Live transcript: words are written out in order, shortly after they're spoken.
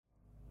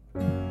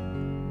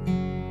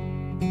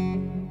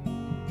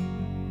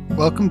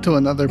Welcome to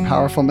another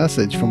powerful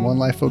message from One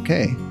Life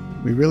OK.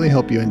 We really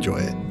hope you enjoy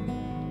it.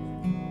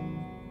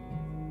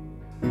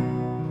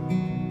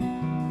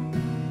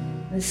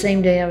 The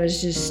same day I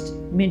was just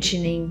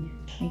mentioning,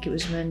 I think it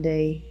was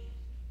Monday,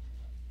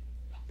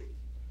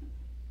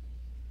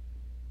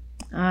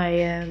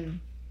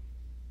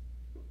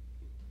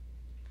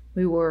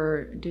 we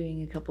were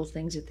doing a couple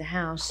things at the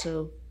house,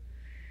 so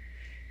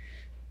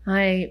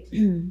I,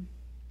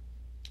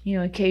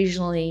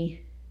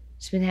 occasionally,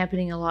 it's been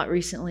happening a lot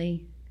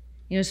recently.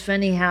 It's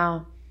funny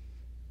how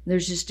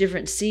there's just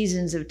different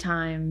seasons of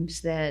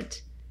times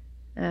that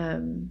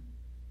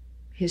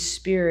His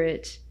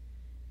Spirit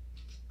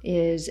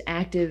is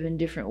active in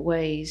different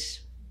ways.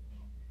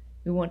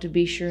 We want to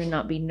be sure and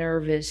not be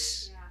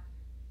nervous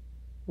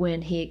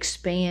when He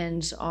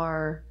expands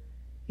our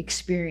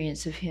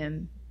experience of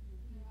Him.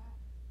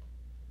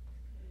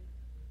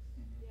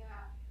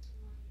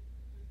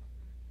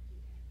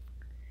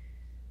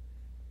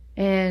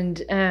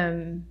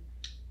 And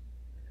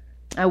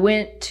I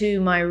went to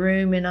my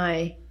room and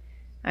I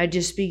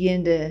just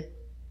began to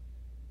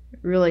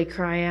really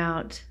cry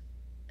out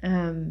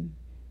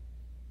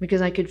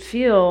because I could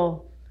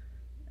feel,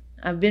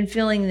 I've been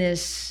feeling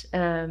this,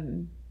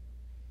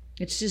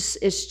 it's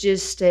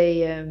just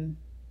an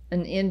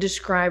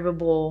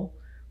indescribable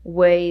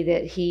way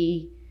that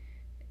He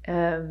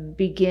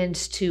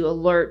begins to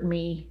alert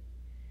me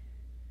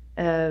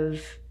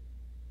of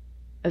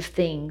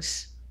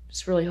things.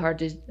 It's really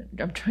hard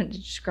I'm trying to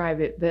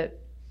describe it, but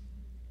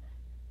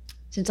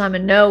since I'm a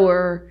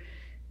knower,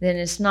 then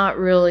it's not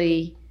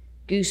really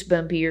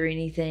goosebumpy or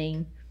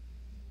anything.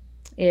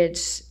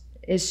 It's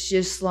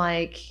just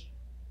like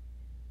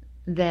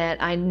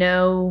that I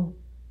know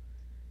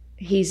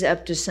He's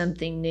up to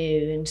something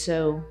new. And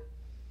so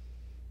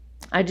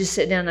I just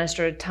sat down and I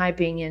started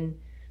typing, and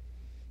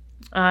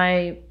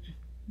I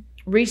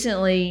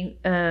recently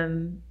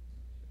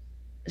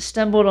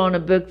stumbled on a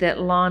book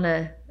that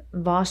Lana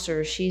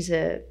Vawser, she's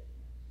a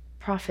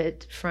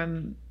prophet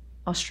from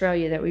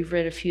Australia that we've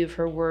read a few of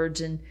her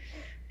words, and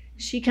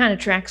she kind of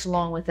tracks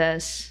along with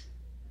us.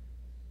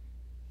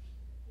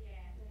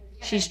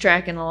 She's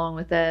tracking along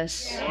with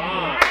us.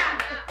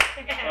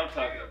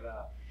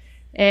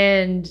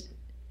 And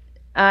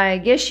I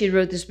guess she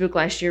wrote this book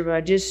last year, but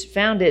I just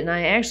found it, and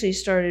I actually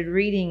started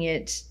reading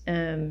it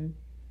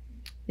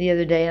the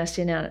other day. I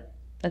sent out,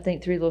 I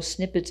think, 3 little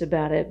snippets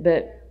about it,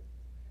 but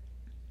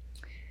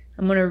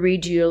I'm going to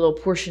read you a little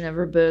portion of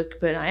her book.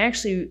 But I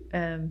actually,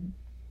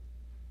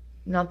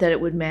 not that it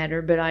would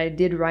matter, but I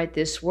did write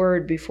this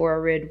word before I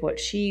read what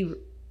she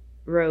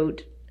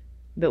wrote,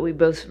 but we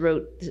both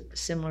wrote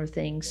similar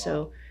things.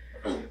 So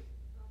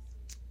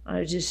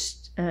I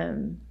just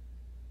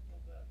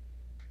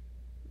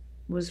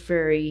was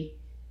very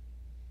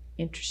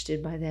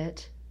interested by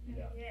that.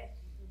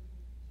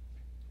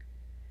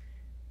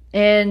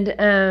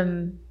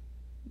 And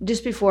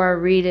just before I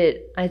read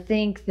it, I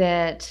think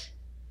that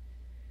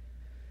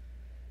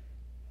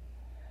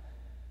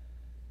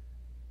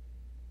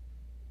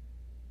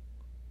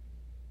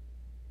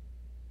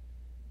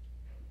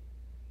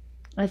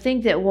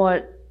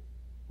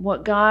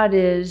what God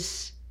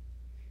is,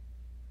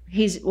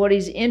 what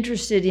He's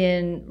interested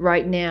in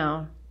right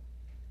now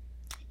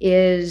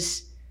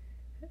is,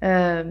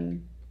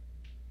 well,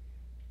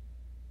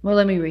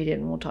 let me read it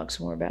and we'll talk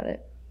some more about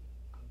it.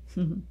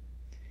 It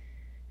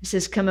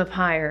says, "Come up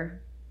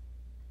higher."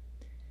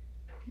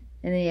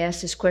 And then He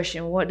asked this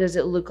question, what does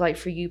it look like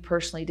for you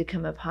personally to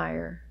come up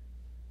higher?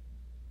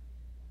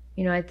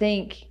 I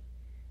think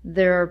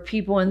there are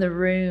people in the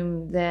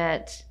room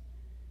that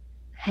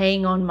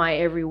hang on my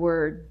every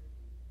word,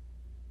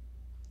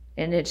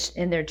 and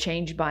they're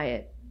changed by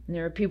it. And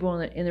there are people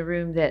in the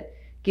room that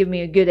give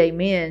me a good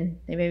amen.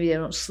 Maybe they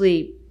don't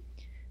sleep,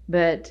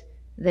 but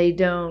they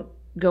don't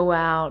go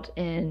out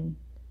and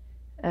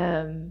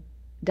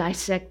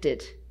dissect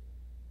it.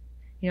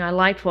 I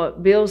liked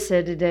what Bill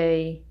said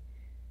today.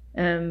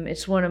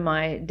 It's one of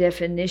my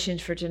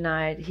definitions for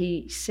tonight.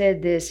 He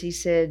said this. He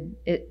said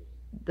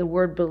the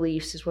word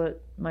beliefs is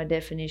what my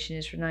definition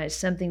is for tonight. It's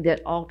something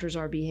that alters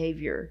our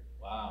behavior.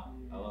 Wow,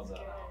 I love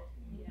that.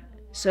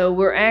 So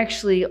we're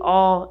actually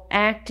all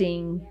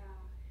acting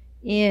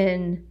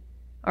in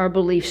our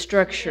belief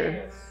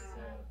structure.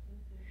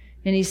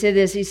 And he said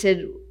this, he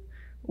said,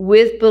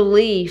 with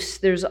beliefs,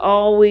 there's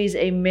always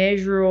a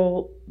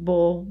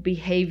measurable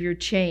behavior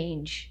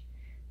change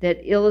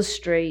that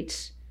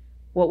illustrates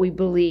what we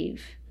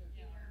believe.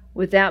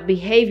 Without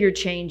behavior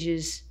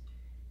changes,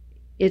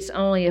 it's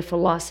only a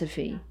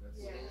philosophy.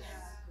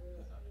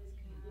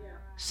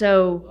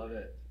 So,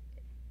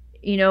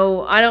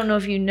 I don't know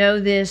if you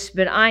know this,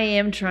 but I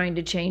am trying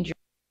to change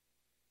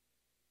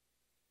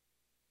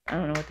I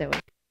don't know what that was.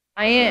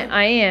 I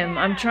am.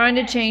 I'm trying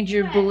to change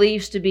your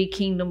beliefs to be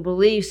kingdom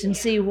beliefs, and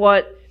see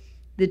what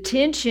the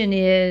tension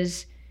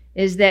is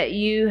that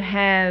you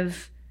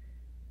have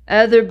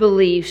other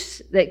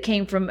beliefs that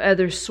came from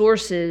other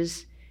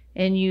sources,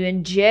 and you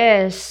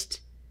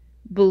ingest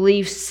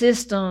belief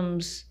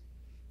systems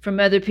from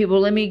other people.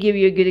 Let me give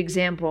you a good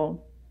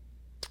example.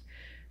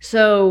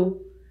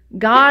 So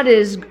God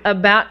is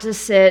about to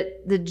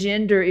set the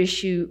gender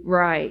issue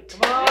right.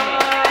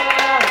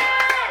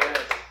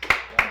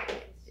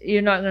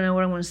 You're not going to know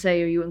what I'm going to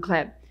say or you wouldn't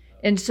clap.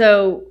 And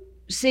so,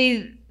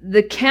 see,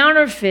 the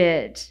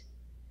counterfeit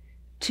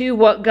to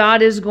what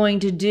God is going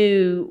to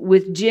do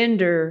with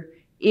gender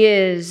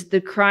is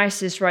the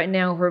crisis right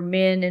now where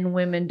men and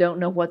women don't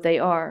know what they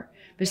are.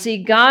 But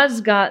see,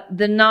 God's got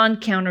the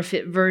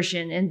non-counterfeit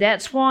version, and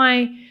that's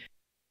why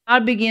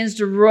God begins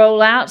to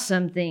roll out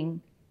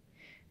something,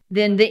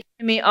 then the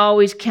enemy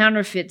always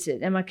counterfeits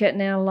it. Am I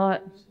cutting out a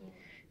lot?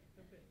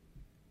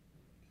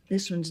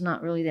 This one's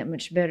not really that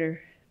much better.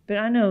 But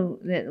I know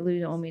that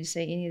Lou don't want me to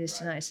say any of this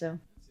tonight, so.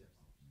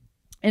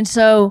 And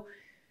so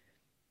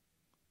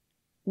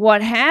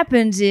what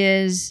happens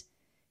is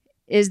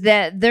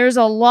that there's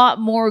a lot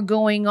more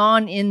going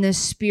on in the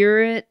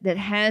spirit that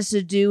has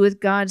to do with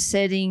God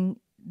setting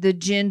the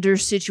gender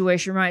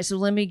situation right. So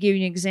let me give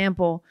you an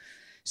example.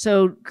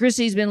 So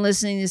Christy's been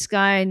listening to this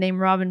guy named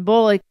Robin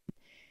Bullock,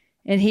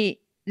 and did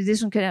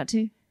this one cut out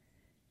too?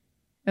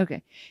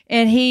 Okay.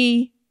 And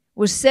he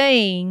was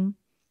saying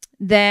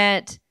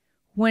that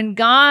when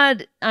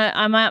God,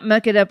 I might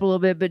muck it up a little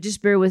bit, but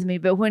just bear with me.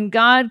 But when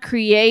God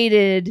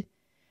created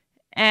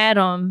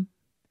Adam,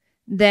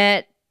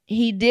 that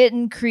he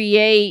didn't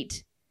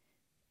create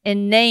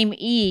and name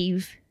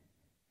Eve.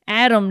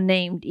 Adam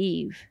named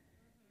Eve.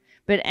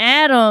 But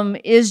Adam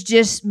is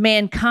just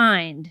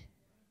mankind.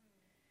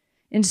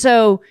 And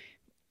so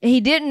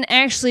he didn't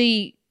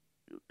actually,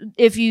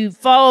 if you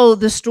follow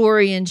the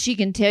story, and she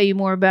can tell you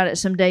more about it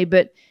someday,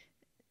 but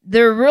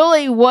there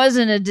really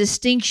wasn't a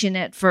distinction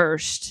at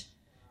first.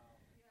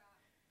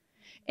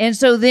 And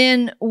so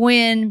then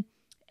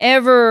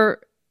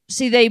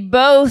they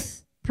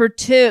both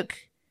partook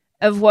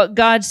of what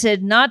God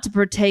said not to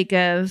partake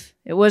of.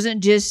 It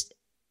wasn't just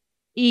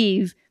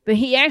Eve, but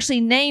he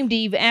actually named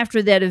Eve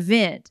after that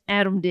event,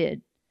 Adam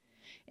did.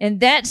 And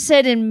that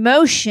set in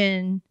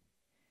motion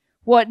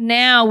what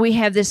now we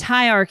have this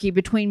hierarchy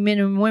between men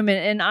and women.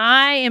 And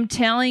I am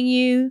telling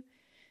you,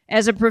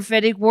 as a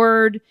prophetic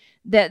word,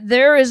 that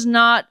there is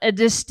not a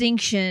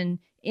distinction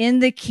in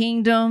the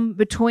kingdom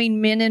between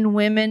men and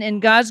women,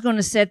 and God's going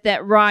to set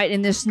that right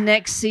in this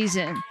next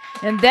season.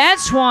 And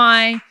that's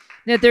why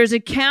that there's a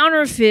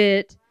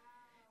counterfeit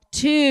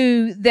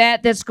to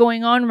that's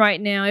going on right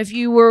now. If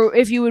you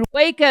would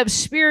wake up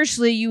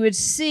spiritually, you would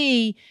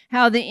see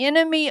how the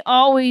enemy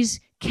always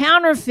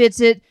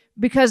counterfeits it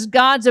because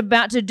God's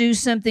about to do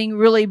something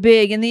really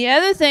big. And the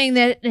other thing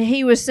that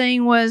he was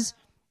saying was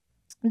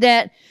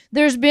that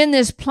there's been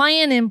this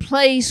plan in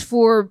place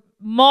for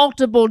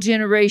multiple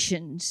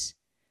generations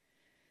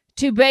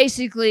to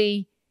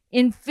basically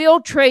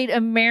infiltrate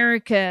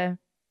America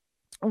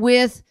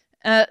with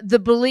the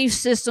belief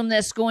system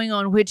that's going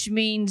on, which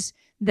means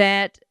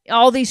that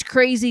all these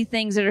crazy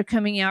things that are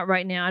coming out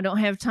right now, I don't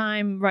have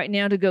time right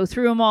now to go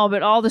through them all,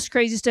 but all this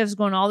crazy stuff is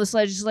going on, all this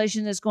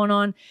legislation that's going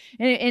on.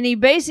 And he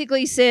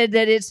basically said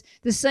that it's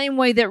the same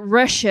way that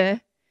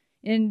Russia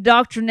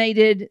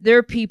indoctrinated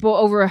their people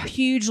over a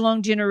huge,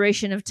 long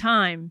generation of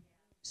time,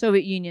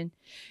 Soviet Union.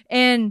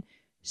 And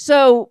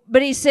so,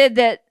 but he said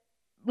that,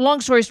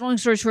 long story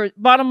short,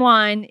 bottom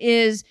line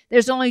is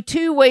there's only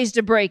two ways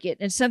to break it.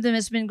 It's something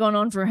that's been going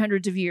on for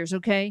hundreds of years,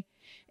 okay?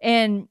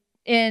 And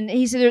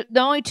he said the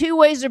only two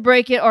ways to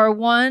break it are,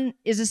 one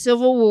is a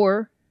civil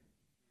war,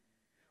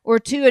 or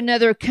two,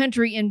 another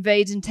country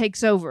invades and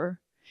takes over.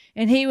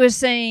 And he was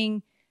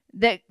saying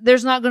that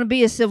there's not going to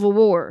be a civil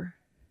war.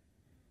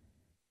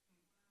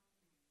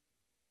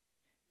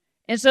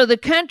 And so the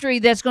country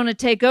that's going to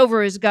take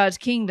over is God's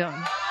kingdom.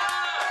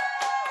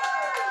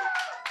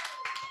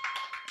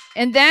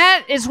 And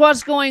that is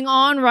what's going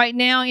on right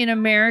now in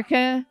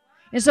America.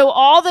 And so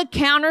all the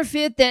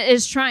counterfeit that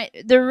is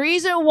the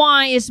reason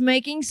why it's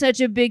making such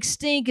a big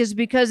stink is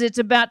because it's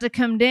about to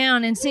come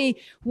down. And see,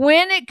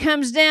 when it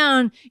comes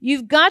down,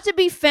 you've got to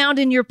be found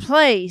in your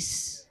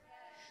place.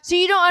 So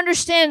you don't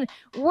understand,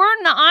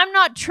 I'm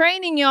not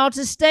training y'all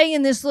to stay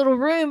in this little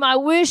room. I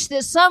wish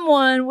that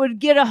someone would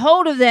get a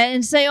hold of that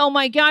and say, oh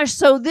my gosh,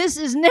 so this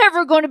is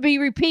never going to be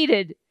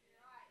repeated.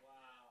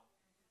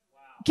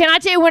 Can I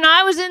tell you, when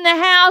I was in the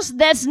house,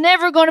 that's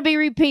never going to be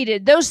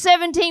repeated. Those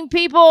 17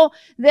 people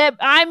that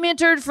I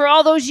mentored for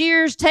all those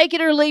years, take it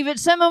or leave it.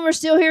 Some of them are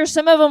still here.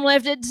 Some of them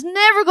left. It's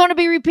never going to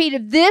be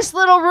repeated. This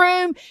little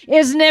room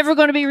is never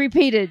going to be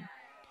repeated.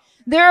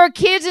 There are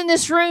kids in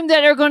this room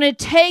that are going to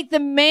take the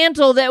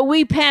mantle that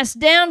we passed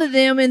down to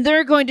them, and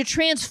they're going to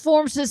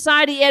transform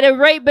society at a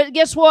rate. But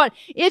guess what?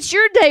 It's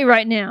your day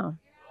right now.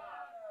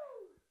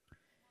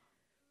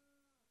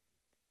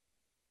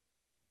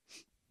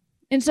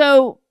 And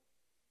so,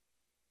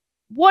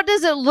 what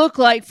does it look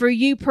like for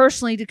you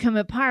personally to come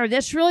up higher?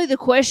 That's really the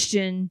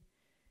question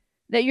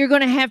that you're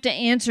going to have to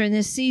answer in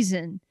this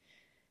season.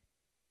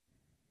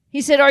 He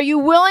said, are you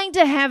willing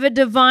to have a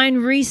divine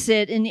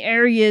reset in the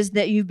areas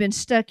that you've been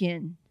stuck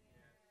in?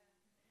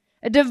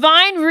 A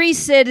divine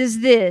reset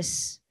is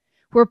this,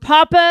 where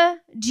Papa,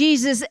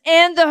 Jesus,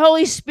 and the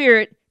Holy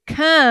Spirit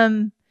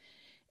come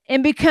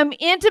and become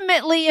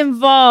intimately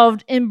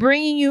involved in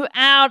bringing you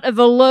out of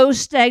a low,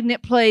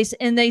 stagnant place,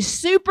 and they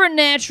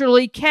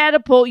supernaturally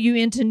catapult you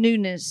into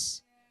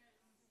newness.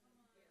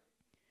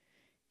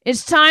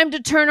 It's time to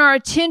turn our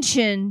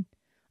attention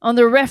on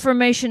the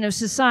reformation of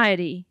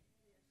society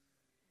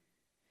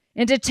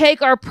and to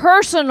take our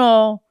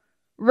personal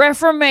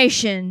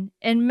reformation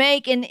and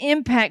make an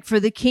impact for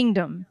the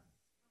kingdom.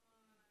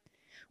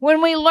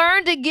 When we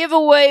learn to give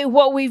away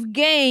what we've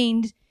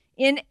gained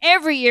in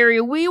every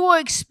area, we will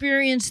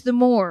experience the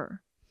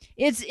more.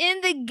 It's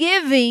in the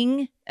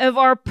giving of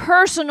our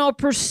personal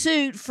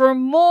pursuit for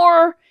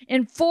more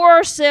and for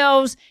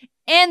ourselves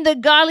and the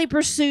godly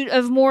pursuit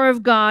of more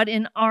of God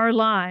in our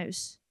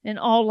lives, in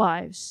all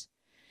lives.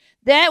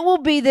 That will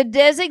be the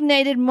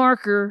designated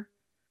marker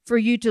for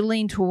you to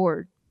lean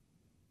toward.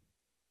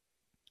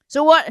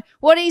 So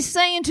what he's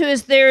saying to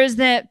us there is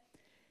that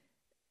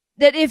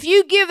if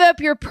you give up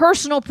your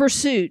personal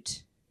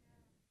pursuit,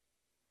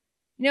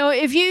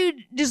 if you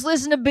just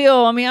listen to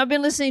Bill, I've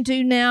been listening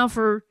to now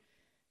for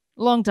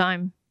a long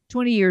time,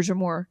 20 years or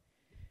more.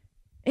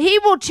 He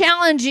will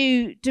challenge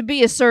you to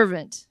be a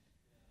servant.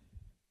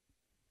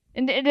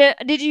 And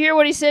did you hear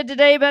what he said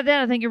today about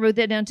that? I think I wrote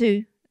that down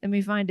too. Let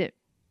me find it.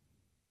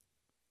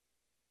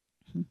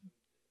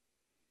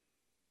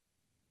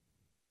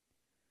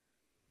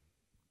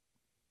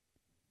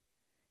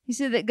 He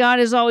said that God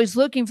is always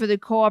looking for the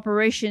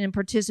cooperation and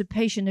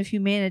participation of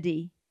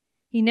humanity.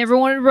 He never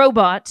wanted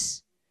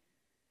robots.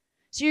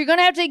 So you're going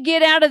to have to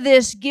get out of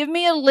this, give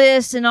me a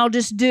list and I'll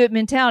just do it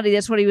mentality.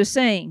 That's what he was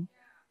saying.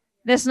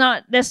 That's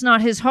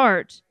not his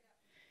heart.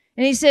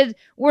 And he said,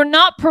 we're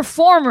not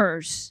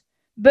performers,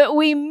 but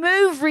we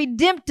move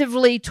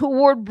redemptively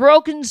toward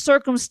broken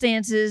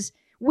circumstances.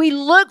 We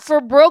look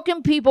for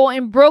broken people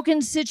in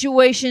broken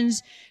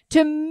situations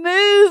to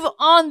move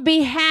on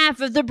behalf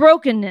of the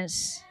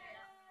brokenness.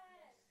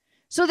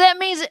 So that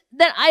means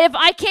that if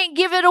I can't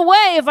give it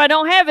away, if I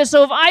don't have it,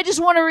 so if I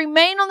just want to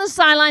remain on the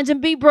sidelines and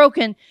be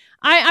broken,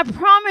 I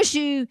promise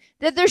you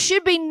that there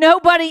should be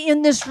nobody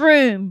in this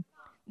room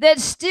that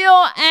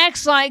still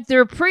acts like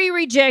they're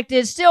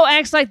pre-rejected, still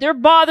acts like they're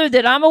bothered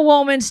that I'm a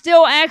woman,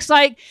 still acts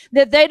like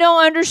that they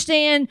don't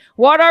understand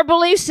what our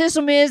belief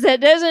system is,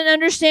 that doesn't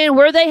understand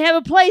where they have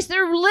a place.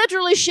 There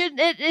literally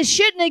it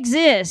shouldn't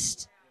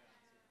exist.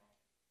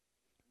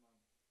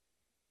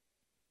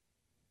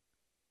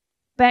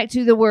 Back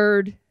to the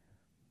word.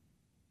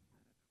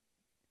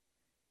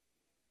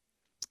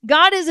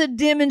 God is a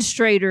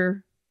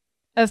demonstrator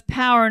of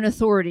power and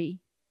authority,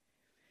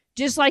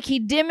 just like he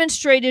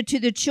demonstrated to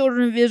the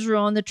children of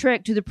Israel on the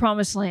trek to the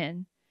promised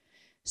land.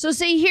 So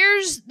see,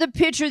 here's the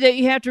picture that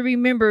you have to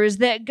remember is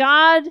that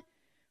God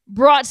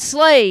brought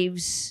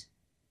slaves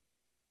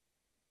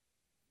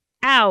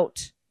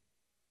out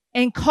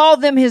and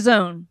called them his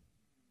own.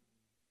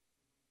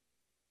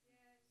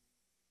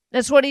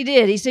 That's what he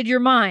did. He said,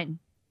 you're mine.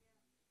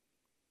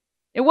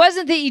 It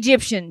wasn't the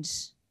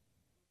Egyptians.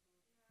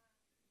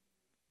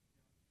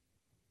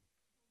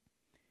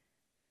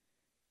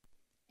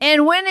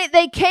 And when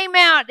they came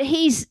out,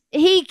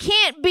 he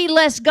can't be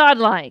less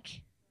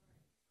godlike.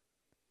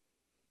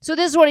 So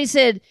this is what he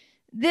said.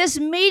 This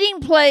meeting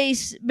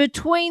place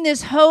between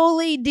this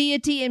holy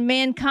deity and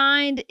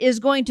mankind is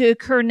going to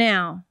occur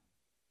now.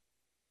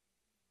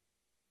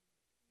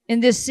 In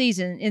this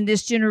season, in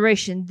this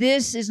generation.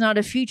 This is not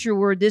a future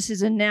word. This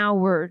is a now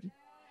word.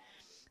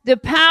 The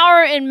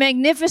power and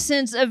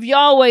magnificence of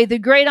Yahweh, the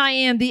great I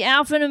am, the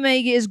Alpha and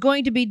Omega, is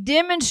going to be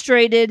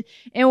demonstrated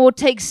and will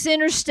take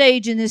center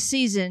stage in this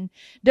season.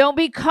 Don't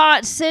be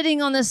caught sitting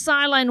on the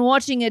sideline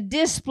watching a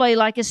display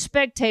like a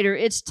spectator.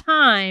 It's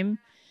time.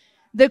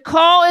 The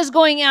call is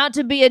going out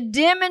to be a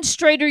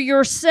demonstrator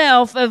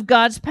yourself of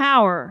God's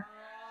power.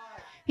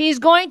 He's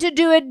going to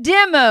do a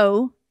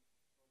demo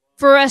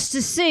for us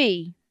to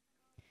see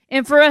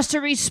and for us to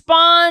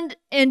respond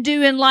and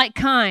do in like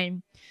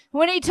kind.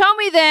 When he told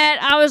me that,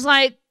 I was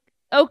like,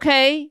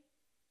 okay,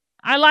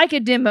 I like a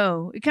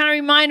demo. It kind of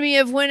reminded me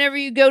of whenever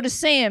you go to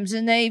Sam's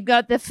and they've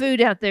got the food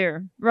out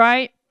there,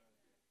 right?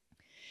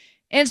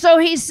 And so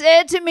he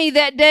said to me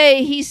that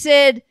day, he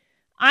said,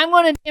 I'm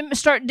going to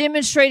start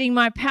demonstrating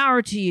my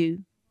power to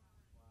you.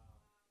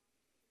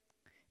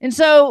 And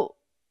so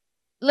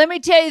let me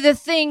tell you the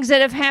things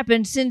that have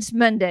happened since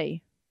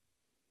Monday.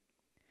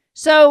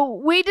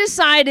 So we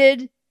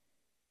decided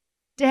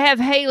to have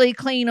Haley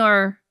clean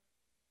our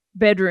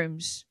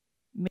bedrooms,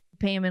 me,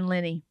 Pam, and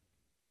Lenny.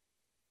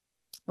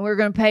 And we were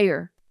going to pay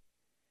her.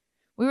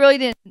 We really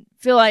didn't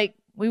feel like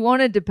we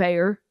wanted to pay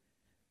her,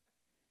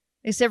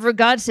 except for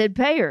God said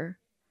pay her.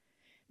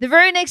 The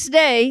very next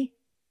day,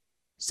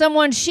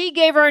 someone she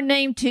gave our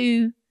name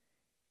to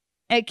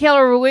at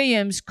Keller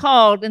Williams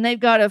called, and they've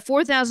got a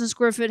 4,000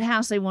 square foot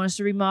house they want us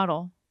to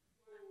remodel.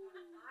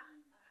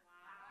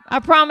 I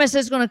promise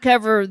it's going to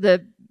cover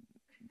the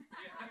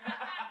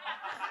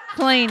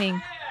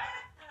cleaning.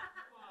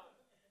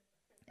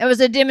 It was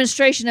a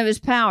demonstration of his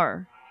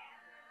power.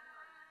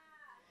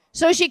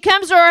 So she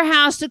comes to our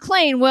house to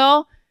clean.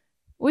 Well,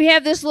 we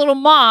have this little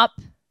mop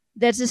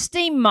that's a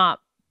steam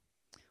mop.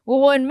 Well,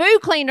 when Moo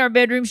cleaned our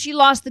bedroom, she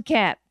lost the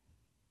cap.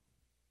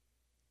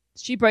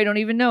 She probably don't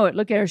even know it.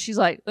 Look at her. She's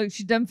like, look,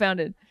 she's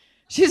dumbfounded.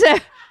 She's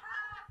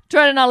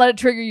try to not let it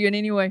trigger you in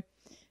any way.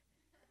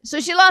 So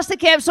she lost the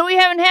cap, so we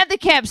haven't had the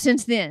cap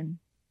since then.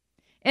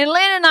 And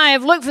Lynn and I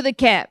have looked for the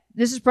cap.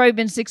 This has probably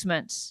been 6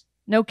 months.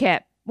 No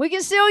cap. We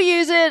can still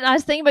use it. I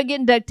was thinking about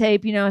getting duct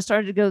tape. I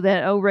started to go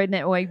that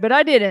redneck way, but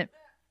I didn't.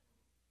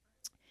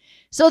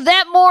 So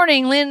that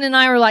morning, Lynn and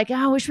I were like,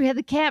 I wish we had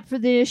the cap for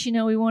this.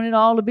 We wanted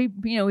all to be,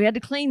 we had to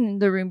clean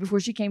the room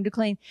before she came to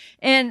clean.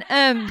 And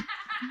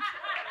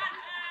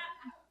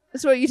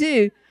that's what you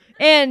do.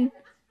 And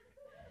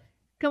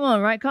come on,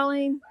 right,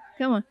 Colleen?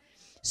 Come on.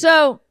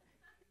 So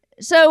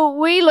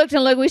we looked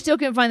and looked. We still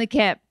couldn't find the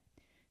cap.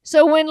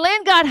 So when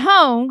Lynn got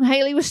home,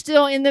 Haley was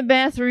still in the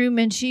bathroom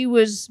and she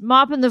was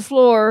mopping the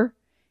floor,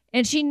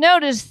 and she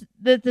noticed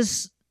that the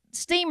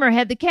steamer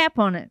had the cap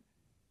on it.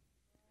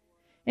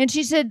 And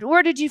she said,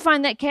 where did you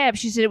find that cap?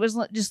 She said it was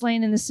just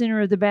laying in the center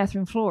of the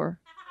bathroom floor.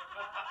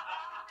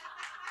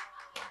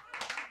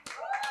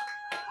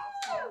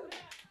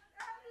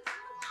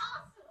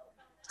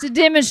 It's a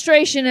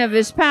demonstration of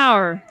his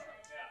power.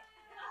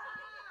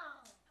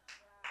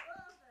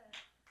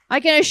 I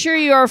can assure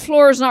you our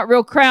floor is not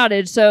real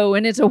crowded,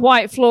 and it's a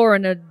white floor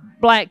and a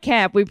black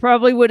cap. We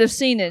probably would have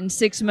seen it in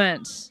 6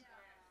 months.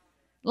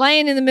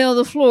 Laying in the middle of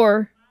the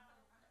floor,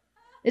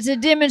 it's a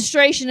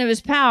demonstration of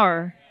his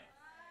power.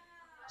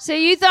 So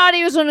you thought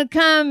he was going to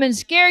come and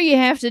scare you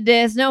half to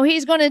death. No,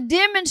 he's going to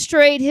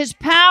demonstrate his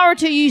power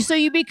to you so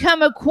you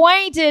become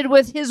acquainted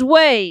with his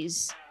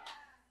ways.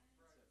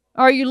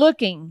 Are you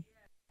looking?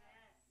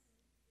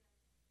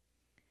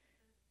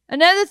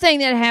 Another thing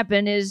that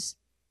happened is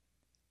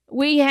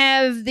we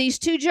have these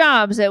 2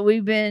 jobs that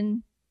we've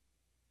been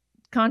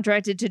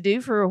contracted to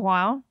do for a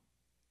while.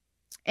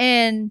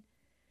 And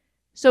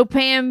so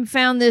Pam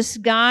found this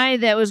guy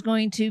that was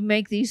going to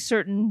make these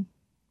certain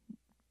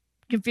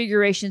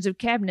configurations of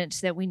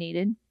cabinets that we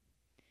needed.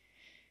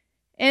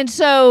 And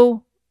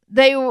so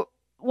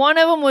one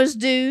of them was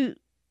due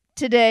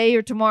today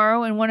or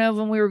tomorrow, and one of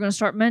them we were going to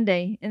start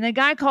Monday. And the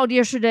guy called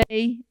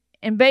yesterday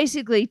and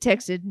basically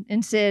texted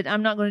and said,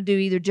 I'm not going to do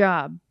either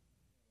job.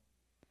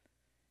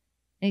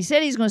 And he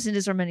said he's going to send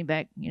us our money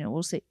back.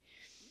 We'll see.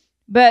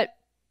 But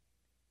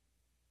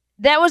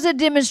that was a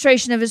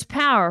demonstration of his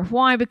power.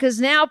 Why? Because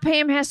now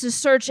Pam has to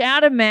search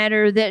out a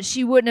matter that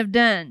she wouldn't have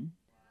done.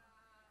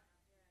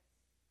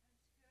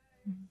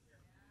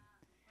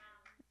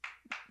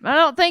 I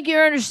don't think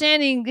you're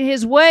understanding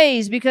his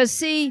ways because,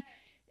 see,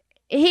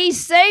 he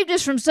saved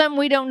us from something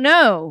we don't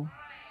know.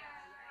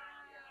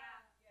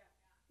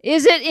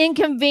 Is it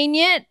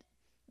inconvenient?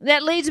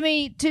 That leads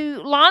me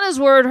to Lana's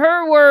word.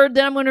 Her word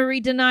that I'm going to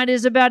read tonight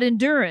is about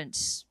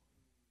endurance.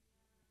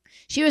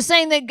 She was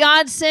saying that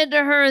God said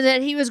to her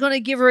that he was going to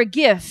give her a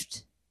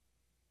gift.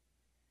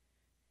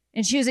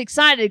 And she was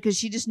excited because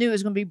she just knew it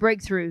was going to be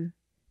breakthrough.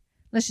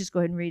 Let's just go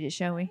ahead and read it,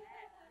 shall we?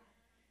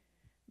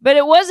 But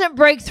it wasn't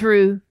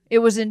breakthrough. It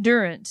was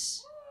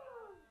endurance.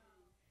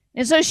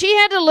 And so she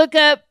had to look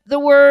up the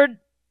word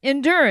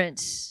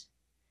endurance.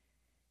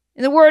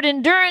 And the word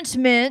endurance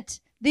meant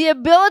the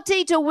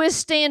ability to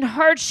withstand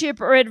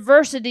hardship or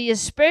adversity,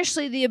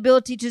 especially the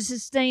ability to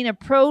sustain a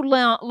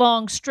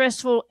prolonged,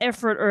 stressful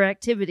effort or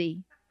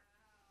activity.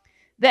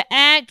 The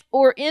act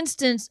or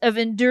instance of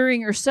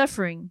enduring or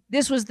suffering.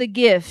 This was the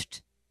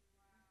gift.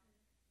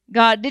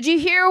 God, did you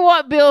hear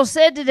what Bill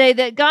said today?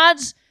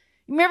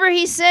 Remember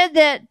he said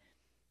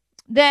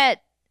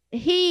that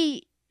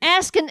he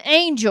asked an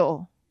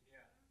angel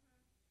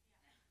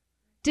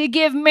to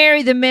give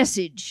Mary the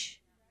message.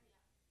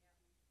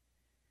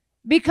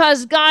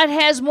 Because God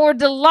has more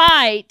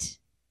delight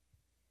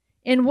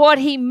in what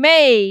he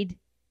made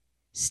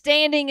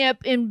standing up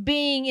and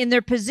being in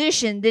their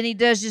position than he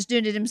does just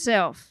doing it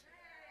himself.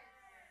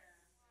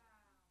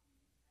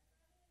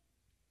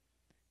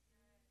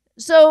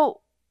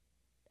 So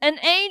an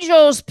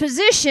angel's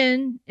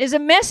position is a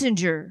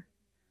messenger.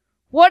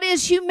 What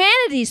is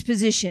humanity's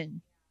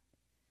position?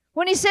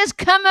 When he says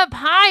come up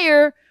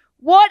higher,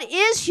 what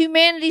is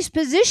humanity's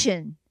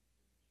position?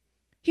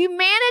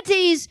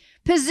 Humanity's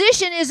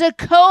position is a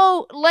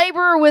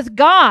co-laborer with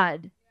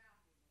God.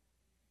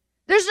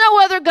 There's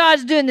no other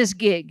gods doing this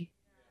gig.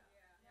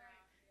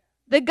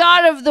 The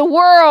God of the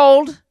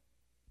world,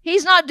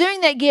 he's not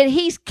doing that gig.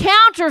 He's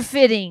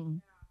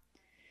counterfeiting.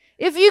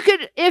 If you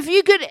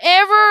could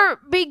ever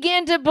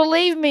begin to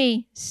believe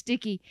me,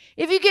 Sticky,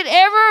 if you could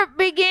ever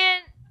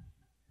begin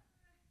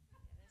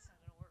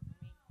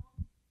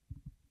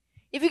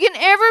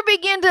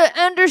to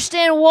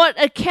understand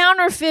what a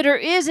counterfeiter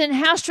is and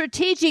how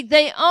strategic,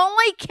 they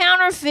only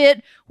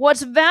counterfeit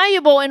what's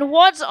valuable and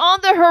what's on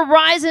the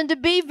horizon to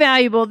be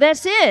valuable.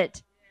 That's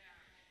it.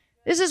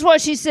 This is what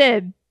she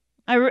said.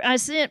 I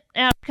sent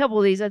out a couple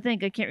of these, I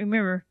think. I can't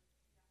remember.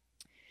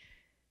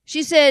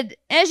 She said,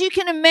 as you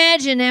can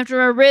imagine,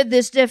 after I read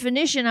this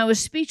definition, I was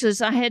speechless.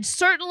 I had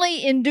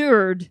certainly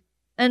endured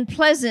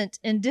unpleasant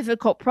and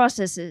difficult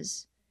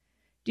processes.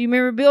 Do you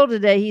remember Bill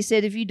today? He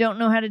said, if you don't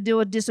know how to deal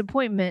with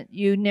disappointment,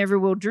 you never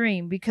will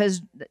dream,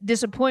 because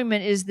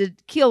disappointment is the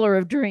killer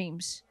of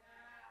dreams.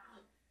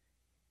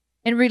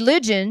 And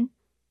religion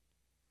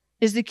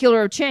is the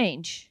killer of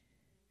change.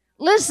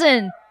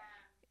 Listen,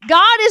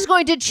 God is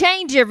going to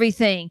change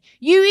everything.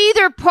 You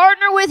either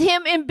partner with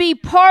him and be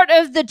part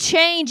of the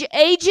change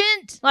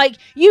agent, like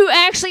you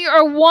actually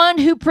are one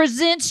who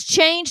presents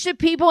change to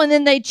people and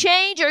then they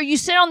change, or you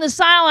sit on the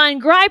sideline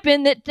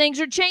griping that things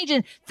are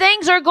changing.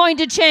 Things are going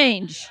to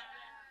change.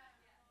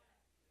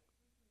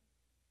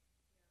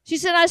 She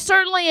said, I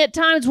certainly at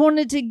times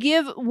wanted to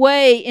give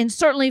way and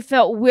certainly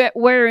felt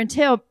wear and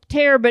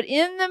tear, but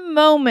in the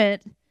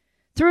moment,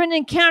 through an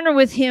encounter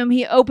with him,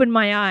 he opened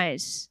my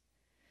eyes.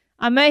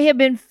 I may have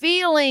been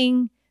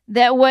feeling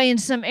that way in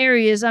some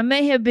areas. I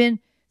may have been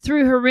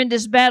through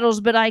horrendous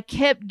battles, but I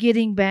kept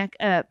getting back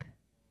up.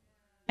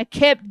 I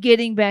kept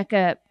getting back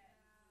up.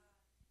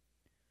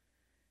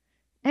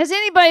 Has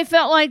anybody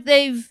felt like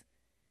they've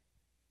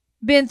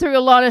been through a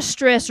lot of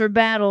stress or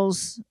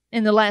battles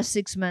in the last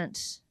 6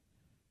 months?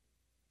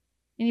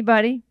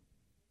 Anybody?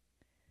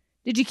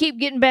 Did you keep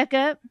getting back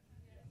up?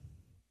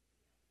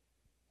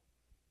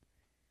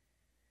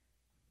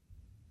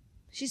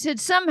 She said,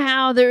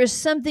 somehow there is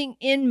something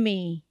in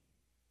me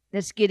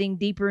that's getting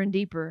deeper and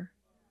deeper.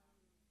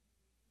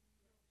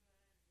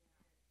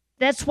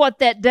 That's what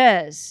that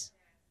does.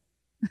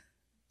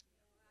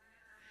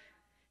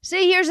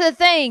 See, here's the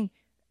thing.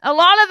 A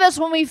lot of us,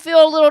 when we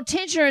feel a little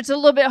tension or it's a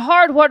little bit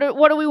hard, what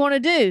do we want to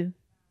do?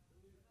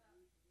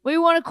 We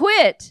want to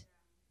quit.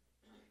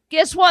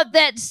 Guess what?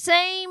 That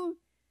same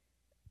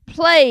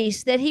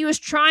place that he was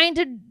trying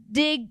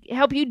to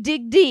help you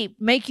dig deep,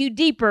 make you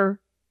deeper,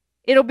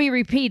 it'll be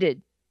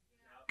repeated,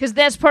 because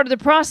that's part of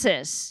the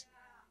process.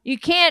 You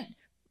can't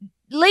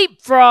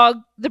leapfrog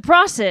the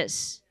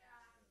process.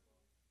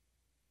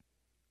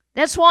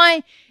 That's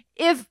why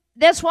if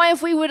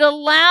we would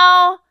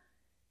allow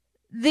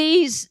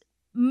these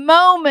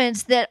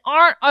moments that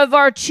aren't of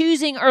our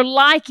choosing or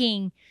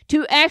liking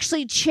to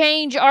actually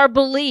change our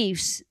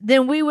beliefs,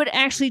 then we would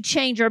actually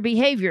change our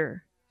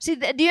behavior. See,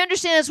 do you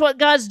understand that's what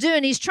God's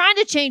doing? He's trying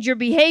to change your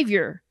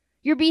behavior.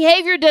 Your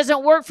behavior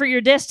doesn't work for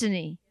your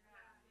destiny.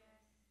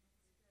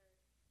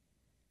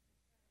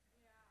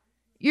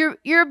 Your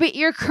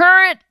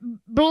current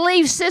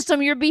belief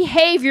system, your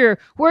behavior,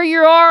 where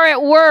you are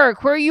at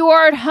work, where you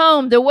are at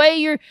home, the way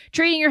you're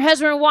treating your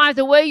husband and wife,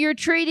 the way you're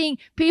treating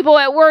people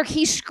at work,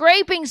 he's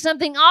scraping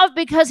something off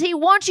because he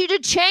wants you to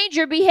change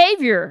your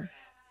behavior.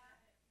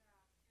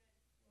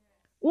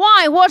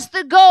 Why? What's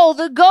the goal?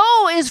 The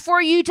goal is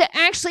for you to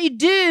actually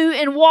do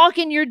and walk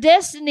in your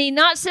destiny,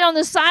 not sit on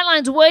the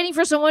sidelines waiting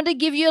for someone to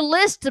give you a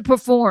list to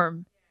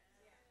perform.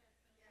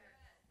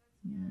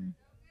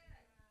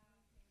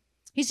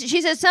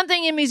 She said,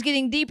 something in me is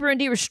getting deeper and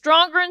deeper,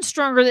 stronger and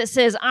stronger, that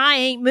says, I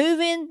ain't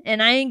moving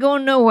and I ain't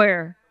going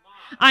nowhere.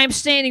 I am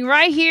standing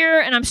right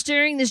here and I'm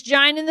staring this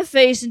giant in the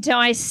face until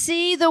I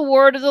see the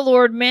word of the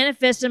Lord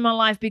manifest in my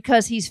life,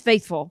 because he's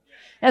faithful.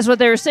 That's what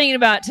they were singing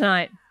about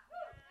tonight.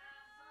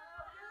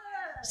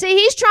 See,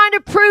 he's trying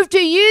to prove to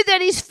you that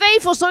he's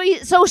faithful.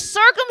 So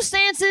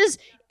circumstances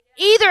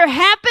either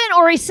happen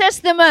or he sets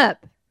them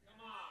up.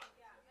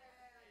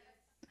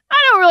 I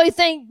don't really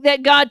think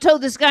that God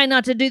told this guy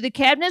not to do the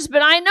cabinets,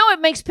 but I know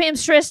it makes Pam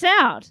stressed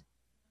out.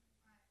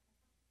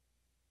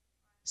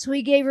 So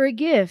he gave her a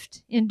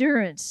gift,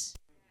 endurance.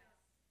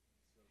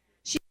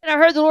 She said, I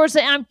heard the Lord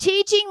say, I'm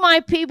teaching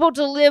my people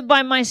to live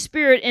by my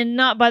spirit and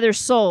not by their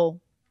soul.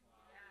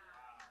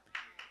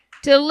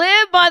 To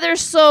live by their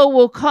soul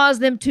will cause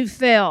them to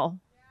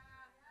fail.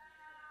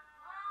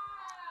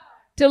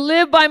 To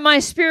live by my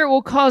spirit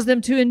will cause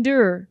them to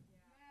endure.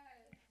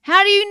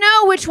 How do you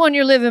know which one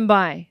you're living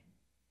by?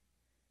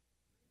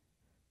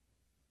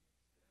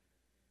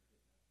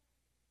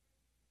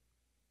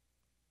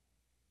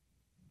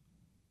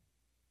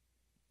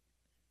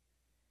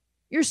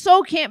 Your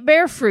soul can't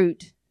bear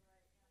fruit.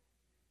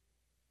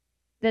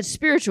 That's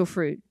spiritual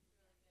fruit.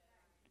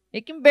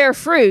 It can bear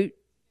fruit,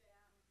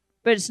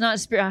 but it's not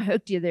spirit. I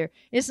hooked you there.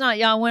 It's not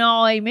y'all went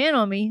all amen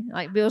on me,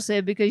 like Bill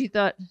said, because you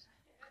thought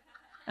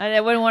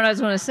that wasn't what I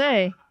was going to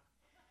say.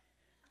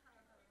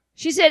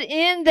 She said,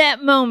 in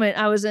that moment,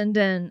 I was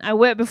undone. I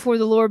wept before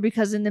the Lord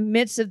because in the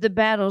midst of the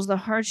battles, the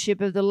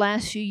hardship of the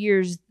last few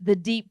years, the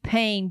deep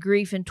pain,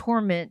 grief, and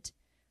torment,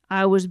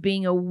 I was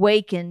being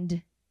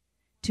awakened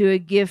to a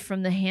gift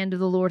from the hand of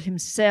the Lord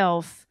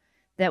himself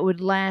that would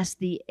last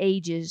the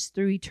ages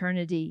through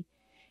eternity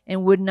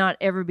and would not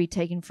ever be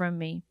taken from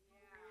me.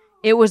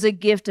 It was a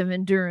gift of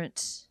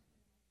endurance.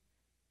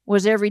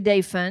 Was every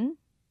day fun?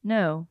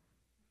 No.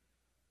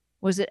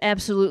 Was it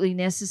absolutely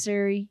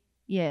necessary?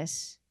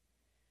 Yes.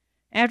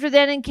 After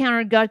that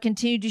encounter, God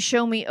continued to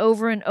show me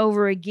over and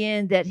over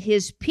again that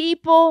his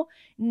people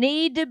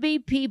need to be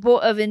people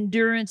of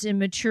endurance and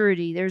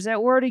maturity. There's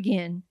that word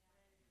again.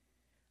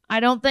 I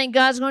don't think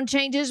God's going to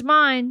change his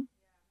mind.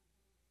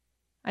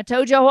 I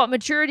told y'all what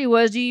maturity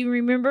was. Do you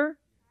remember?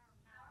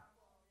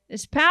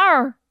 It's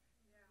power.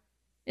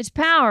 It's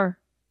power.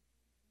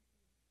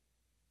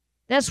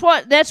 That's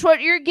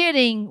what you're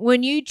getting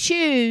when you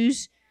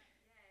choose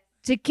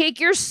to kick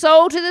your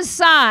soul to the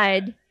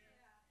side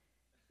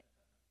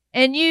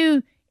and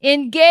you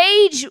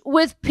engage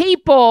with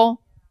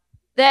people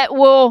that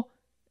will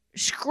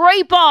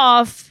scrape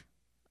off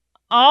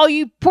all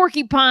you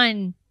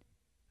porcupine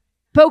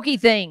pokey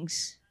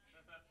things,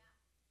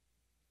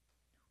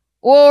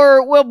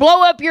 or will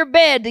blow up your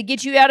bed to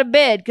get you out of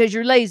bed because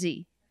you're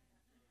lazy.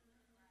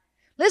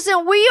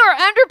 Listen, we are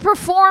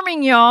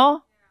underperforming,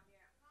 y'all.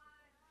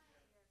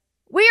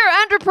 We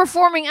are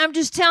underperforming. I'm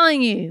just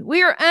telling you,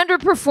 we are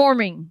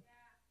underperforming.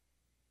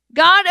 The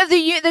God of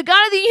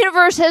the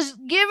universe has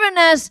given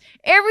us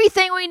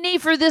everything we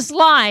need for this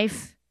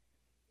life,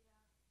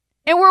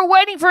 and we're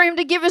waiting for Him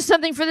to give us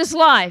something for this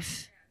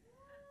life.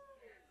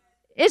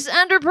 It's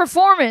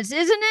underperformance,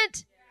 isn't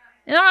it?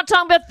 And I'm not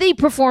talking about the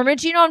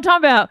performance. You know what I'm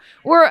talking about.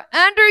 We're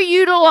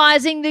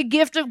underutilizing the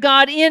gift of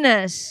God in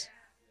us.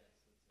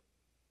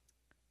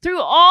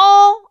 Through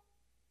all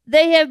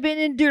they have been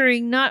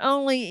enduring, not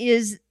only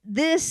is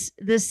this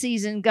the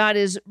season God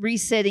is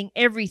resetting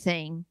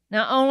everything,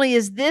 not only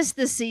is this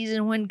the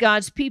season when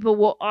God's people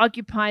will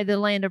occupy the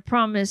land of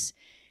promise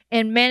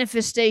and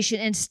manifestation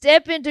and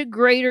step into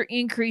greater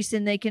increase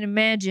than they can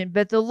imagine,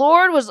 but the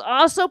Lord was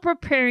also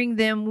preparing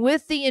them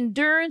with the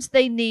endurance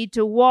they need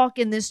to walk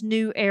in this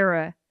new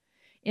era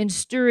and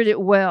steward it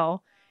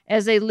well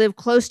as they live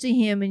close to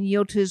Him and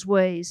yield to His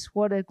ways.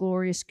 What a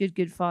glorious,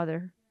 good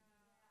Father.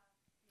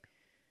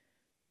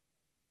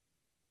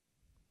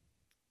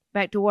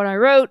 Back to what I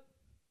wrote.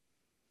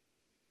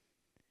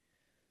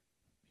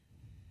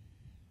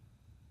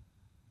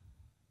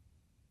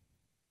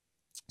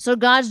 So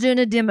God's doing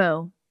a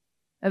demo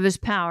of His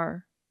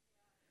power.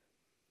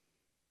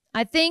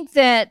 I think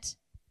that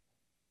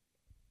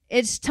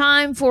it's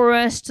time for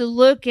us to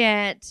look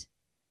at,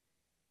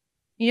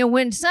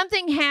 when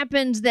something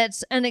happens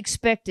that's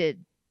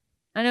unexpected.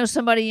 I know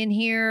somebody in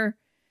here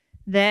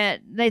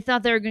that they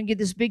thought they were going to get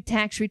this big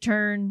tax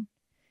return,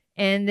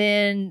 and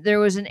then there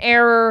was an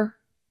error,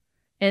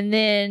 and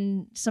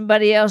then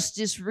somebody else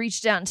just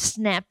reached out and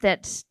snapped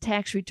that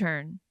tax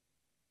return.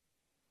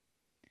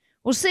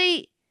 Well,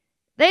 see,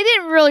 they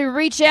didn't really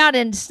reach out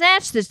and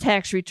snatch this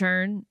tax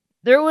return.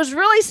 There was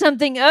really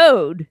something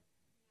owed.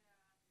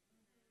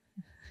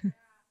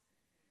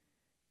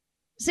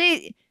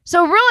 See,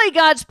 so really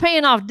God's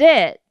paying off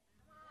debt.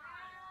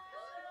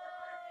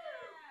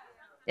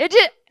 It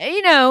just,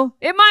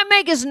 it might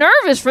make us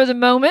nervous for the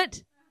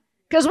moment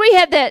because we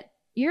had that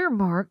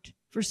earmarked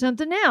for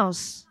something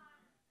else.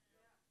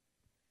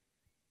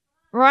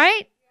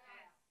 Right?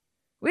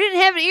 We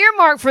didn't have an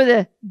earmark for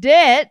the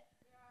debt,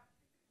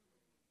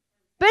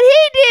 but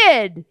He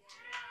did.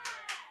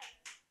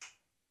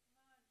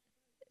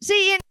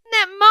 See, in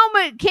that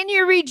moment, can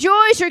you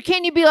rejoice or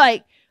can you be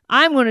like,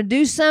 I'm going to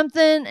do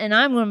something and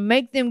I'm going to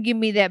make them give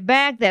me that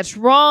back. That's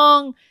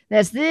wrong.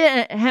 That's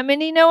this. How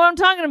many know what I'm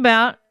talking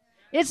about?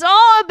 It's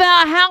all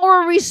about how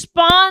we're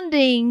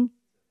responding,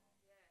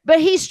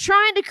 but He's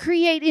trying to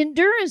create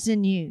endurance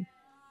in you.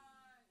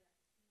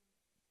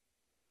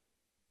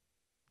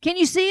 Can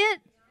you see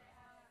it?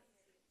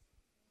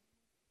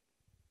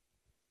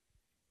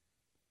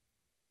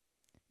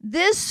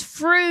 This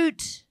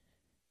fruit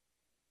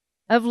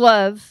of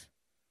love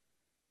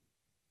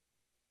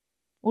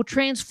will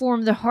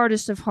transform the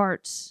hardest of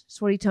hearts. That's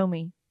what He told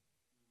me.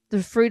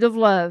 The fruit of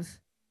love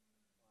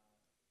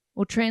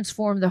will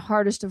transform the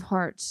hardest of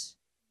hearts.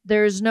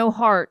 There is no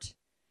heart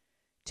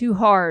too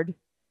hard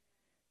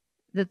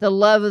that the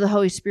love of the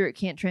Holy Spirit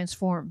can't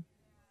transform.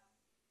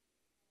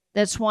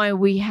 That's why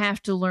we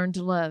have to learn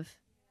to love.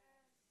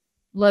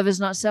 Love is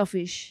not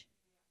selfish.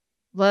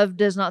 Love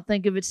does not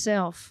think of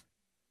itself.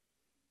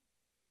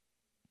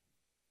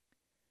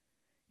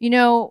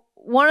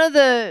 One of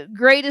the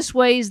greatest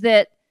ways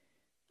that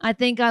I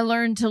think I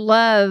learned to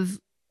love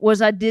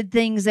was I did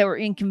things that were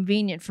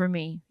inconvenient for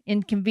me,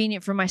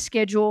 inconvenient for my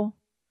schedule,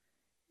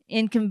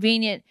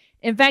 inconvenient.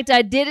 In fact,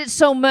 I did it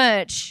so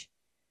much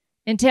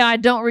until I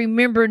don't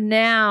remember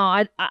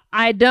now.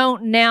 I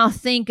don't now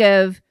think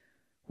of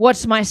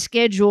what's my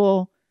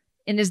schedule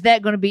and is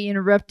that going to be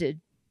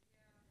interrupted.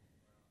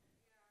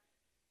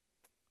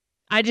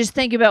 I just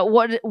think about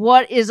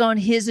what is on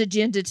His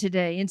agenda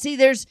today. And see,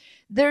 there's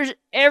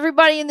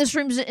everybody in this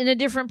room is in a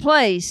different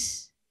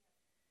place.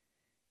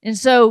 And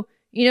so,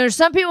 there's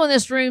some people in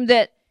this room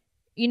that,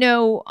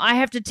 I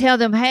have to tell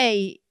them,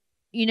 hey,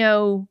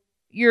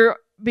 you're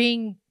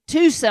being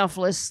too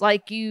selfless,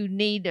 like you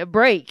need a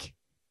break.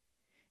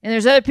 And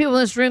there's other people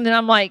in this room that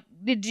I'm like,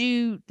 did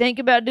you think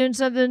about doing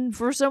something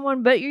for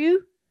someone but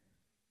you?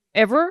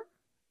 Ever?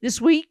 This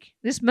week?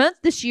 This month?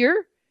 This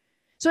year?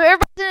 So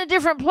everybody's in a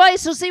different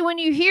place. So see, when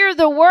you hear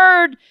the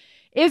word,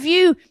 if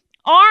you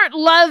aren't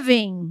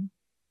loving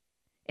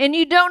and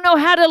you don't know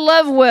how to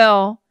love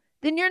well,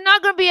 then you're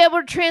not going to be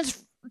able to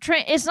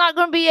it's not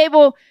going to be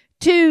able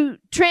to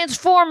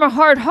transform a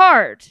hard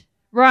heart,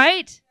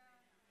 right?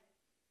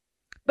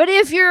 But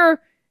if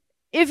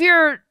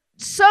you're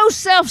so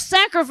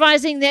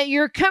self-sacrificing that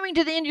you're coming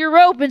to the end of your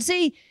rope, and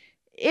see,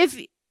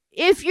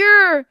 if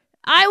you're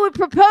I would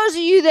propose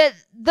to you that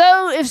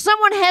though if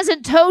someone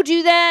hasn't told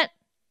you that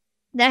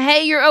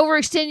hey, you're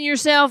overextending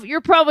yourself,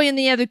 you're probably in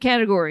the other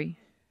category.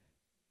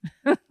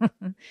 Y'all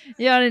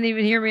didn't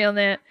even hear me on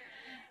that.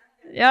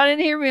 Y'all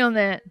didn't hear me on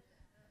that.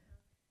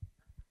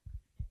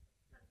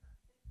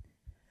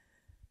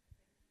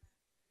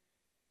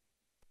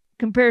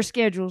 Compare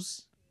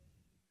schedules.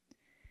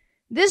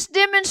 This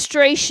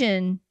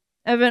demonstration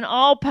of an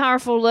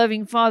all-powerful,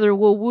 loving Father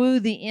will woo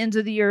the ends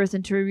of the earth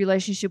into a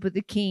relationship with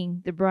the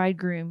King, the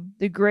bridegroom,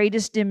 the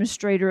greatest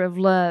demonstrator of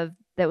love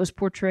that was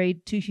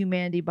portrayed to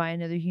humanity by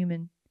another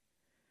human.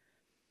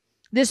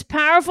 This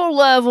powerful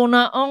love will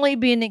not only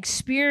be an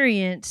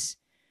experience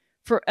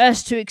for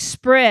us to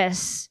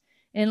express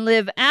and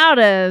live out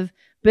of,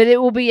 but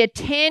it will be a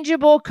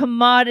tangible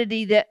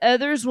commodity that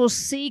others will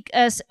seek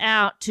us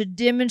out to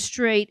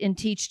demonstrate and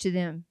teach to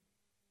them.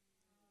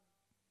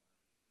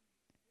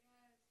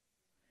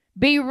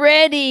 Be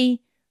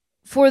ready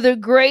for the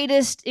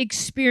greatest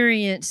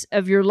experience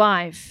of your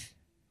life.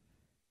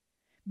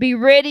 Be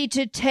ready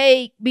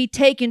to be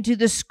taken to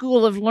the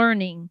school of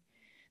learning,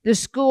 the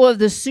school of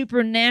the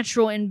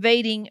supernatural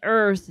invading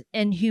earth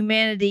and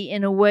humanity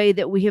in a way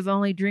that we have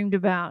only dreamed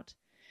about.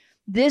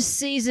 This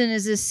season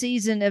is a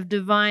season of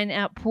divine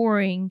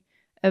outpouring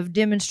of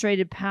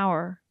demonstrated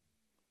power.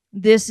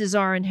 This is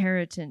our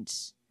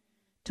inheritance,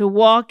 to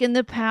walk in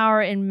the power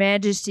and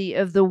majesty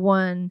of the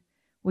one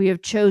we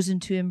have chosen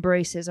to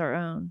embrace as our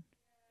own.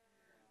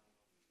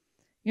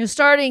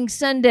 Starting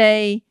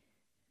Sunday,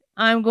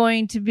 I'm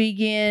going to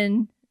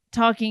begin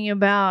talking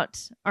about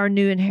our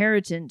new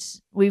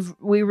inheritance. We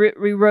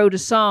wrote a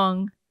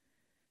song.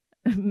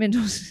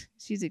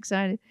 She's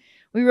excited.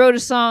 We wrote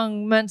a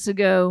song months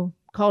ago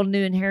called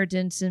New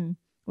Inheritance, and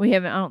I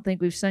don't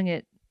think we've sung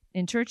it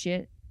in church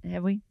yet,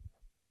 have we?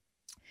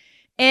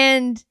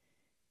 And,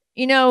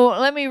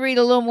 let me read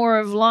a little more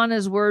of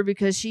Lana's word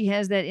because she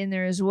has that in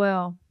there as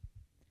well.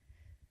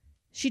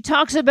 She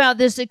talks about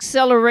this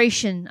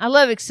acceleration. I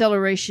love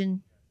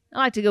acceleration. I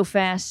like to go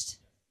fast.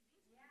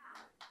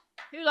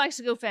 Who likes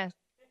to go fast?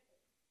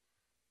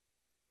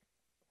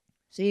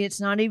 See,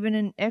 it's not even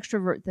an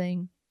extrovert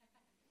thing.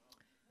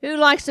 Who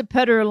likes to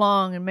putter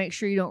along and make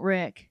sure you don't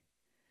wreck?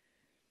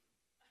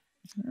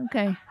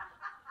 Okay.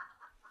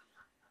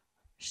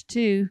 There's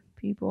 2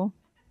 people.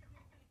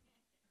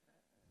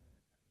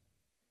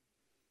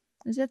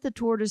 Is that the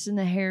tortoise and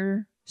the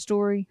hare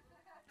story?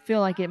 I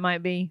feel like it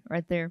might be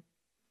right there.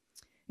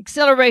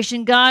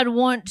 Acceleration. God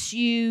wants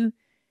you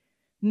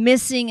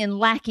missing and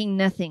lacking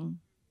nothing.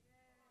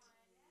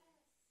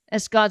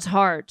 That's God's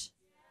heart.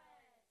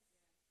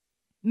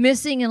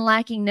 Missing and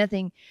lacking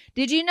nothing.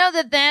 Did you know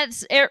that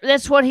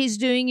that's what He's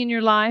doing in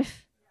your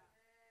life?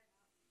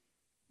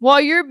 While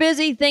you're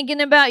busy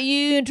thinking about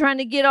you and trying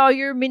to get all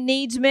your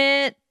needs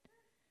met,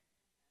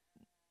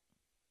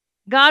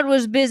 God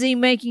was busy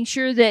making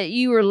sure that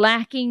you were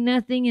lacking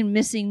nothing and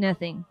missing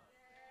nothing.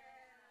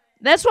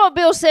 That's what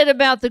Bill said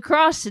about the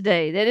cross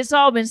today, that it's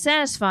all been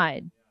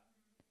satisfied.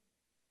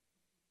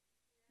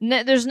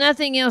 There's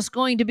nothing else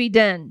going to be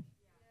done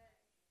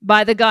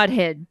by the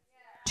Godhead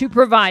to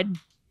provide.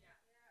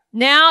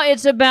 Now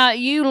it's about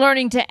you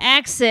learning to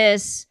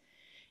access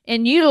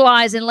and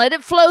utilize and let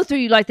it flow through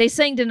you like they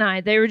sang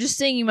tonight. They were just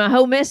singing my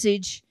whole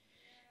message.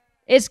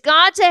 It's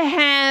got to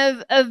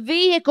have a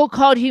vehicle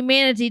called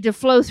humanity to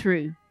flow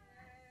through.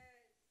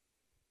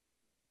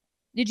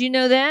 Did you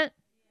know that?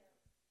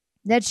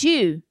 That's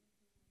you.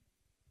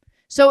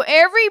 So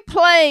every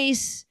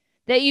place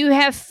that you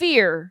have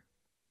fear,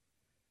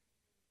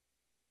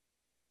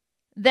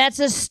 that's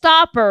a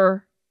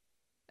stopper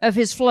of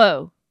His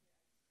flow.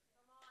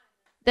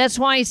 That's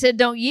why He said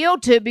don't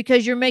yield to it,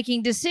 because you're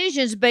making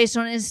decisions based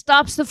on it. It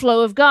stops the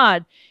flow of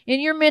God.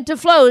 And you're meant to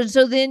flow. And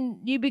so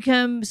then you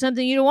become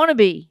something you don't want to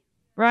be,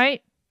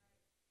 right?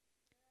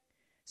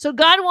 So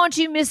God wants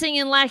you missing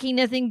and lacking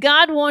nothing.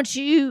 God wants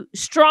you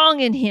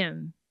strong in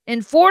Him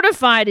and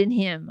fortified in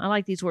Him. I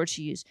like these words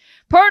she used.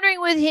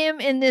 Partnering with Him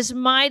in this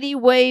mighty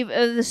wave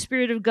of the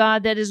Spirit of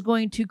God that is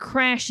going to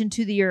crash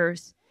into the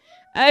earth,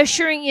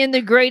 ushering in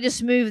the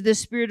greatest move of the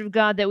Spirit of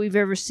God that we've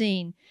ever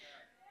seen.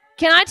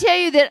 Can I tell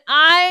you that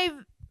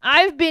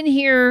I've been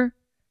here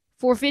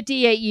for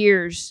 58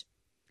 years,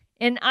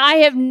 and I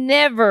have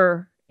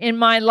never in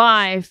my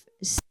life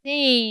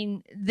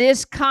seen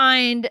this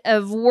kind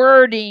of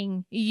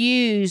wording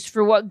used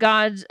for what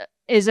God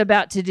is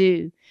about to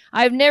do.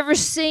 I've never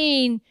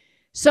seen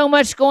so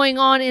much going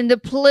on in the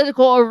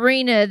political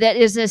arena that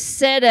is a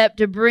setup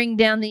to bring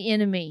down the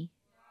enemy.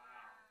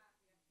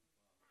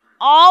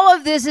 All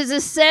of this is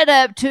a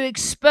setup to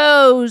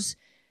expose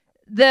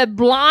the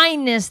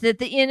blindness that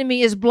the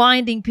enemy is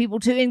blinding people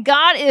to. And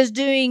God is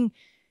doing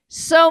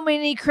so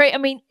many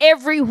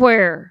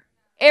everywhere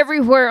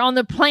on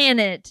the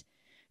planet,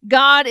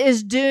 God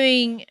is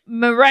doing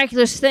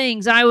miraculous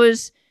things. I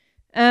was,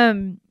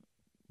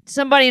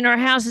 somebody in our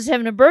house is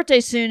having a birthday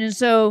soon, and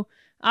so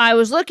I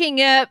was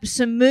looking up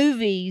some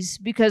movies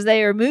because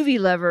they are a movie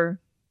lover.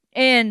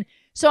 And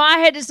so I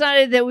had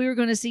decided that we were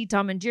going to see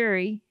Tom and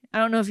Jerry. I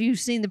don't know if you've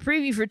seen the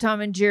preview for Tom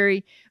and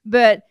Jerry,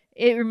 but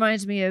it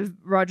reminds me of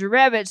Roger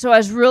Rabbit. So I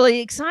was really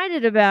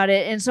excited about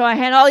it. And so I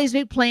had all these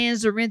big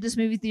plans to rent this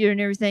movie theater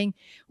and everything.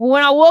 Well,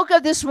 when I woke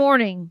up this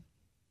morning,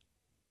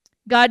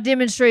 God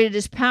demonstrated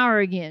his power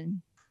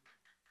again.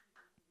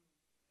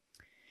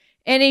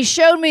 And he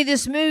showed me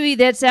this movie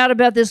that's out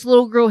about this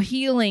little girl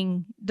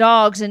healing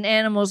dogs and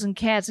animals and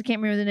cats. I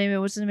can't remember the name of it.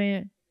 What's the name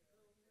of it?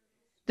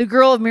 The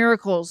Girl of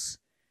Miracles.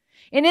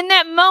 And in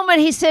that moment,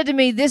 he said to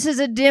me, this is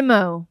a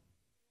demo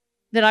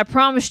that I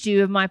promised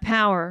you of my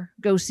power.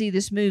 Go see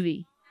this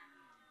movie.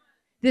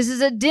 This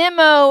is a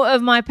demo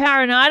of my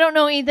power. Now, I don't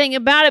know anything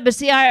about it, but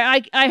see,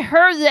 I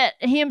heard that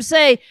him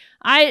say,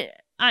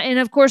 and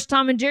of course,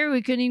 Tom and Jerry,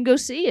 we couldn't even go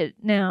see it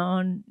now.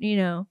 And,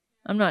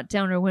 I'm not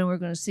telling her when we're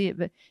going to see it,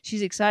 but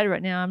she's excited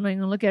right now. I'm not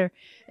even going to look at her.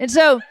 And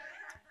so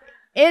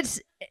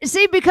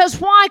because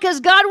why? Because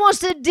God wants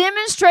to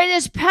demonstrate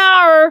his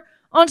power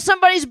on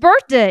somebody's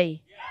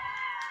birthday.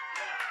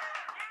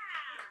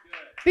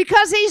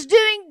 Because he's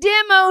doing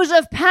demos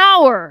of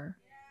power.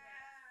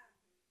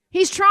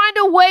 He's trying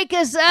to wake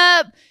us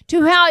up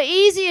to how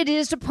easy it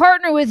is to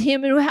partner with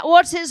him and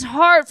what's his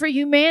heart for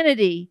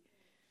humanity.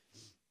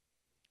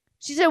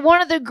 She said,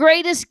 one of the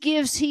greatest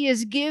gifts he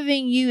is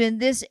giving you in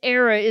this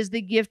era is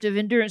the gift of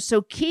endurance.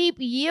 So keep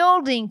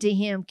yielding to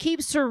him.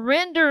 Keep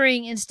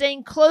surrendering and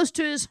staying close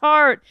to his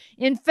heart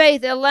in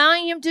faith,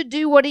 allowing him to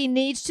do what he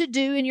needs to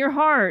do in your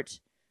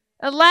heart.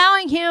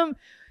 Allowing him,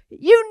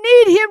 you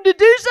need him to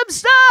do some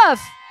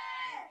stuff.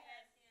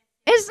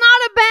 It's not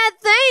a bad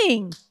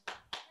thing.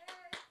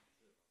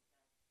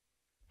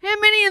 How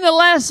many in the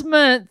last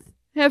month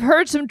have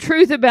heard some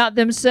truth about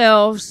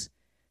themselves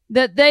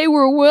that they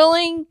were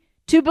willing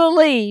to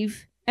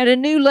believe at a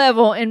new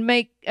level and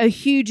make a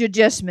huge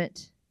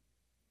adjustment?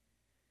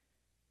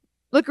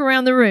 Look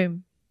around the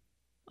room.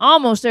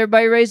 Almost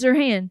everybody raised their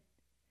hand.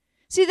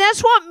 See,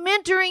 that's what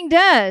mentoring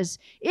does.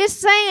 It's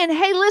saying,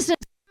 hey, listen,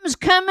 something's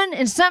coming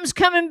and something's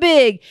coming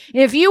big.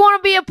 And if you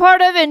want to be a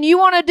part of it and you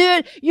want to do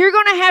it, you're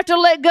going to have to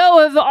let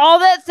go of all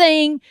that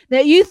thing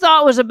that you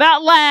thought was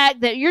about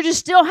lack, that you're just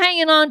still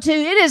hanging on to.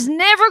 It is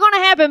never going to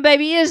happen,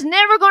 baby. It is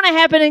never going to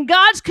happen. And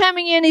God's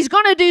coming in. He's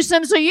going to do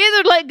something. So you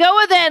either let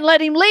go of that and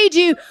let him lead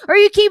you, or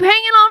you keep hanging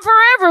on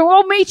forever. And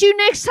we'll meet you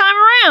next time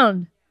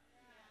around.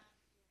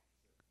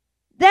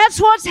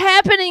 That's what's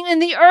happening in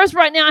the earth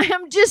right now.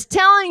 I'm just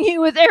telling you,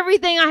 with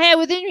everything I have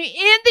within me,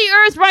 in the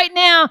earth right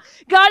now,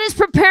 God is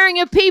preparing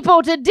a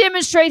people to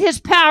demonstrate his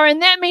power,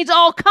 and that means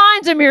all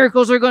kinds of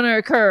miracles are going to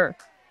occur.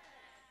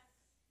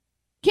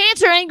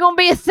 Cancer ain't going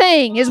to be a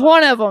thing, is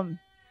one of them.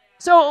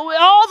 So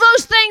all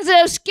those things that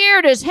have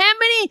scared us, how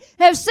many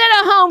have sat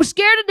at home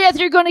scared to death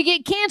you're going to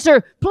get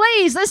cancer?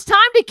 Please, it's time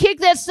to kick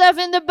that stuff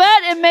in the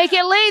butt and make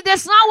it leave.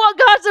 That's not what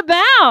God's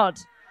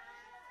about.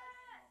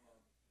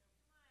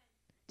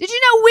 Did you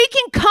know we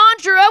can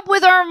conjure up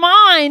with our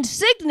mind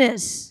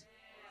sickness?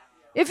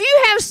 If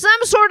you have some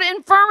sort of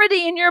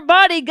infirmity in your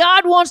body,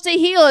 God wants to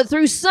heal it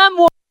through some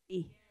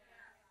way.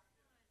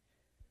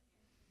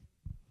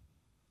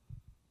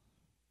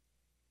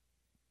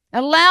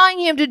 Allowing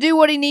him to do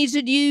what he needs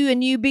to do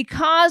in you,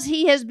 because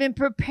he has been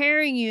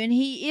preparing you, and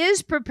he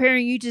is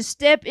preparing you to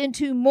step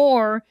into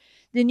more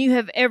than you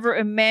have ever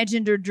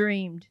imagined or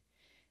dreamed.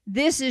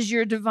 This is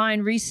your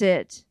divine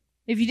reset.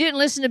 If you didn't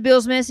listen to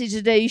Bill's message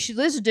today, you should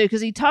listen to it,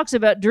 because he talks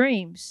about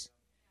dreams.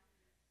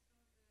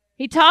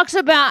 He talks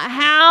about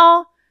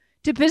how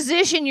to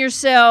position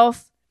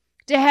yourself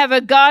to have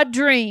a God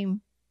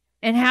dream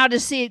and how to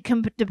see it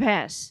come to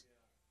pass.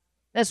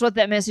 That's what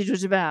that message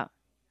was about.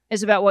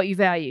 It's about what you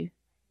value.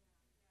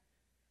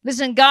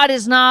 Listen, God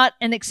is not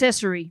an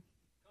accessory.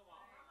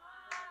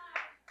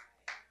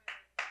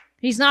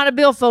 He's not a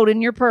billfold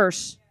in your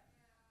purse.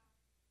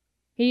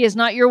 He is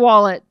not your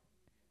wallet.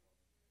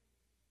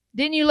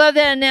 Didn't you love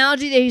that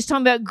analogy that he's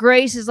talking about?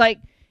 Grace is like,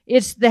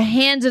 it's the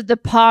hands of the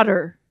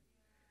potter.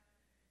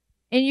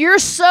 And you're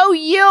so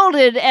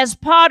yielded as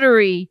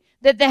pottery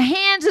that the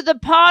hands of the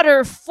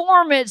potter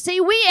form it.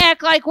 See, we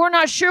act like we're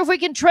not sure if we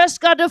can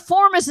trust God to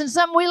form us in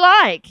something we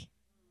like.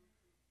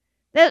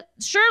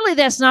 Surely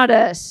that's not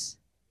us.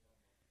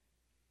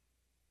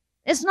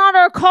 It's not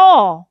our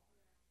call.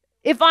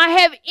 If I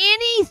have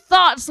any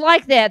thoughts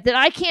like that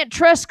I can't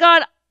trust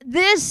God,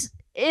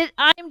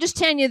 I'm just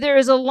telling you, there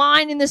is a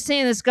line in the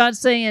sand that's God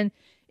saying,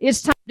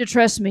 it's time to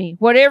trust me.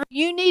 Whatever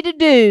you need to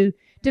do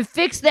to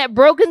fix that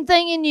broken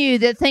thing in you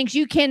that thinks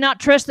you cannot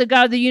trust the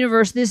God of the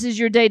universe, this is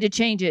your day to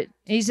change it.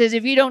 And he says,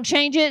 if you don't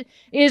change it,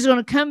 it is going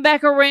to come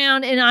back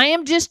around. And I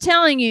am just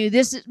telling you,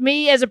 this is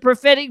me as a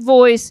prophetic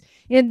voice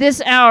in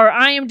this hour.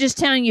 I am just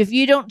telling you, if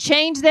you don't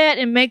change that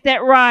and make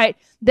that right,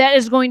 that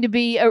is going to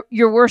be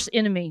your worst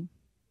enemy.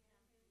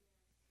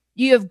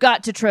 You have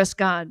got to trust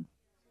God.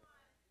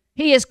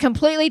 He is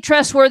completely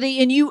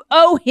trustworthy, and you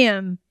owe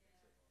him.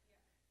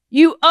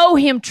 You owe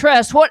him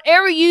trust.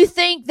 Whatever you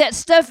think that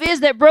stuff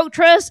is that broke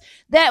trust,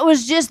 that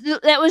was just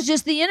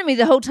the enemy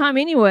the whole time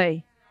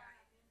anyway.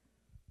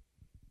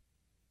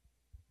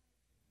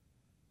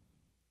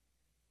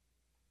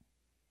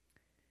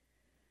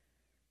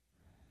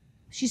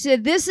 She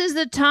said, this is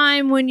the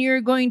time when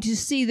you're going to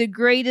see the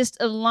greatest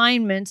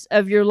alignments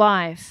of your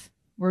life.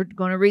 We're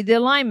going to read the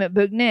alignment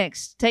book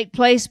next. Take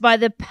place by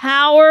the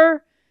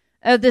power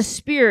of the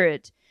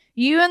Spirit.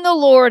 You and the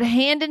Lord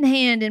hand in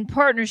hand in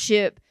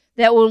partnership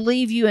that will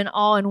leave you in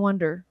awe and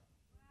wonder.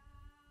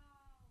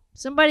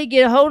 Somebody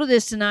get a hold of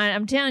this tonight.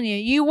 I'm telling you,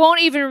 you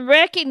won't even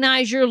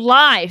recognize your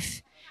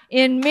life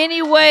in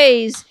many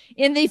ways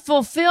in the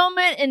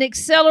fulfillment and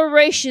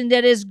acceleration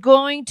that is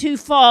going to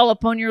fall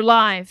upon your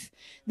life.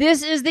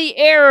 This is the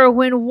era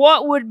when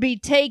what would be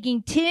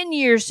taking 10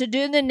 years to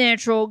do in the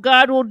natural,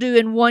 God will do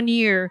in 1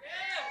 year.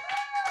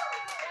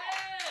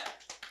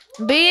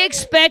 Be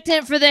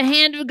expectant for the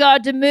hand of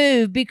God to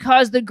move,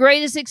 because the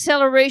greatest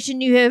acceleration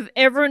you have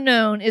ever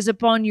known is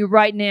upon you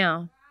right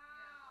now.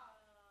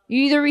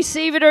 You either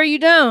receive it or you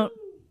don't.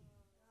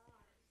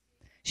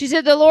 She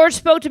said, the Lord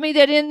spoke to me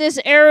that in this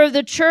era of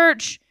the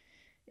church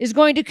is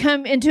going to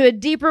come into a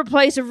deeper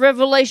place of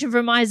revelation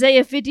from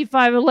Isaiah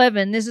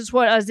 55:11. This is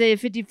what Isaiah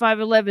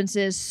 55:11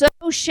 says. So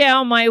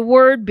shall my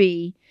word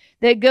be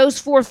that goes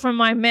forth from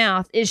my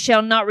mouth. It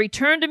shall not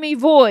return to me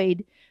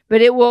void,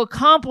 but it will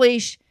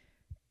accomplish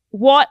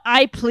what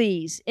I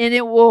please, and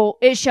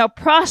it shall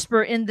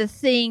prosper in the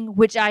thing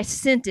which I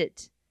sent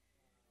it.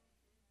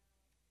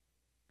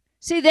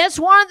 See, that's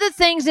one of the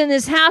things in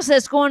this house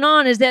that's going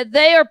on, is that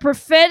they are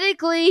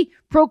prophetically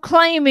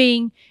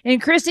proclaiming,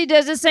 and Christy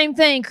does the same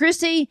thing.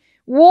 Christy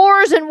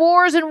wars and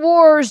wars and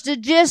wars to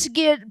just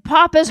get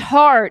Papa's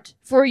heart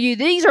for you.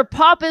 These are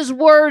Papa's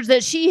words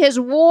that she has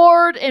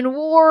warred and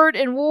warred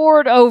and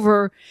warred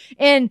over.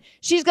 And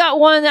she's got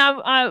one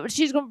that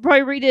she's going to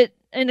probably read it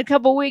in a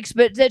couple weeks,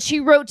 but that she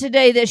wrote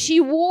today, that she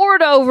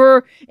warred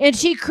over and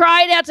she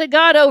cried out to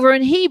God over,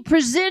 and he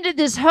presented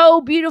this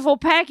whole beautiful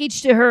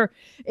package to her.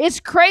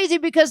 It's crazy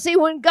because, see,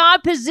 when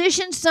God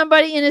positions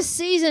somebody in a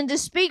season to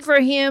speak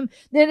for him,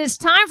 then it's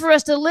time for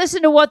us to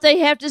listen to what they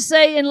have to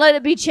say and let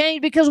it be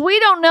changed, because we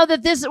don't know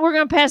that we're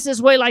going to pass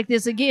this way like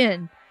this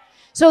again.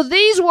 So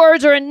these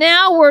words are a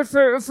now word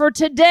for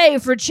today,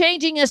 for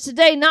changing us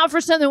today, not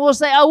for something we'll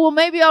say, oh, well,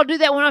 maybe I'll do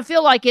that when I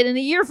feel like it in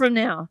a year from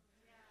now.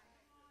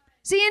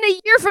 See, in a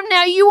year from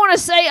now, you want to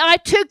say, I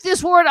took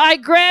this word, I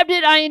grabbed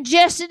it, I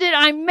ingested it,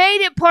 I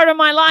made it part of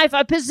my life,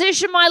 I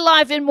positioned my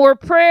life in more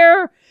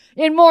prayer,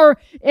 in more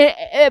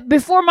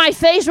before my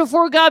face,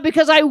 before God,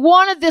 because I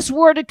wanted this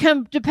word to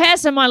come to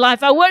pass in my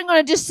life. I wasn't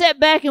going to just sit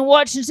back and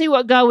watch and see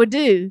what God would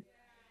do.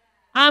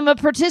 I'm a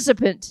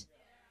participant.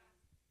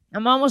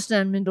 I'm almost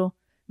done, Mendel.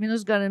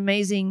 Mendel's got an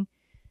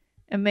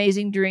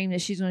amazing dream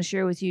that she's going to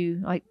share with you,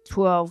 like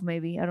 12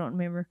 maybe, I don't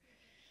remember.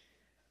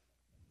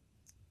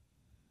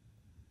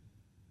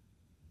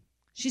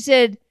 She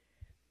said,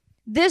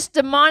 this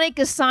demonic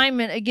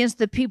assignment against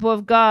the people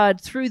of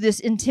God through this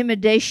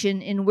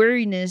intimidation and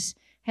weariness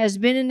has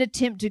been an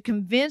attempt to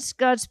convince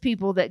God's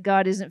people that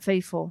God isn't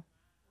faithful.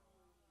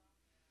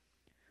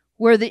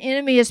 Where the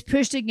enemy has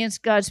pushed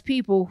against God's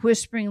people,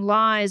 whispering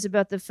lies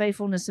about the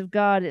faithfulness of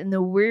God, and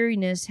the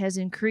weariness has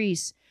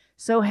increased,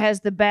 so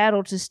has the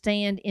battle to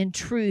stand in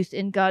truth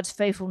in God's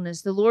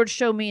faithfulness. The Lord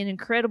showed me an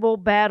incredible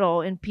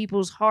battle in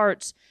people's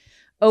hearts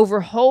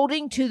over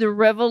holding to the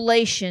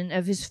revelation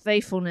of his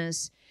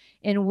faithfulness,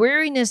 and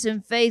weariness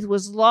in faith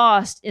was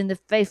lost in the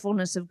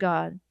faithfulness of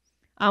God.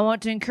 I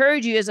want to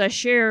encourage you as I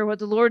share what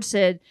the Lord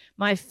said.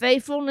 My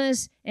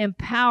faithfulness and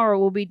power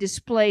will be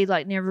displayed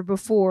like never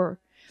before.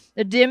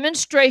 The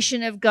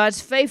demonstration of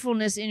God's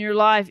faithfulness in your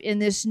life in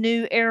this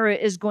new era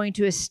is going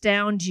to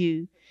astound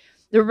you.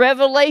 The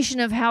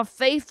revelation of how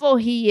faithful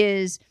he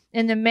is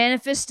and the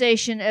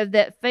manifestation of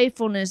that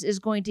faithfulness is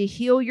going to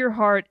heal your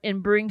heart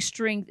and bring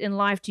strength and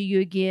life to you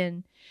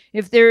again.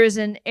 If there is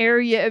an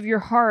area of your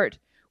heart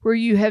where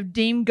you have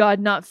deemed God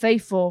not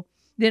faithful,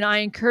 then I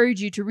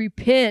encourage you to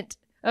repent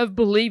of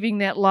believing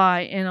that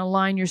lie and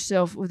align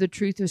yourself with the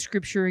truth of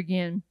Scripture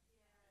again.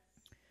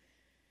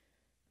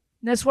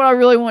 That's what I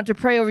really want to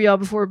pray over y'all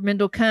before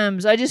Mendel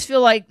comes. I just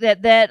feel like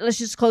that let's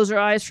just close our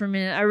eyes for a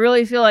minute. I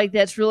really feel like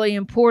that's really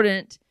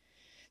important,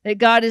 that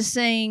God is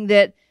saying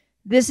that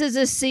this is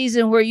a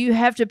season where you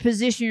have to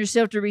position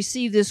yourself to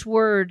receive this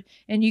word,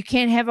 and you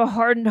can't have a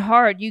hardened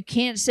heart. You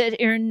can't sit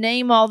here and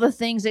name all the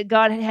things that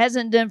God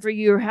hasn't done for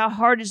you or how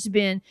hard it's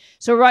been.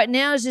 So right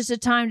now is just a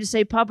time to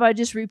say, Papa, I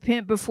just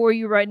repent before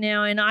you right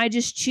now, and I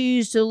just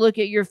choose to look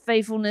at your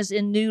faithfulness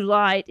in new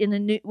light,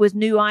 with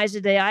new eyes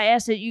today. I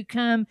ask that you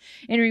come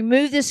and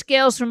remove the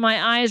scales from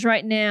my eyes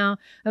right now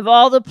of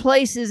all the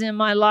places in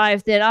my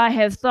life that I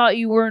have thought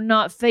you were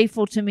not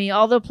faithful to me,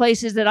 all the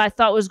places that I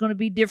thought was going to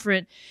be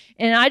different.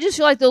 And I just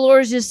feel like the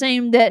Lord is just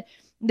saying that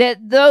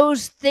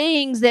those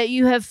things that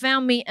you have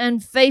found me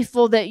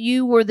unfaithful, that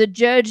you were the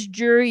judge,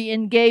 jury,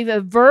 and gave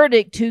a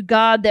verdict to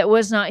God that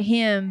was not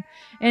him.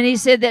 And he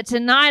said that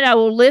tonight I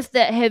will lift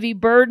that heavy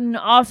burden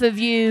off of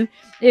you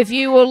if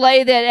you will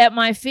lay that at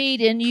my feet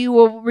and you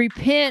will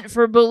repent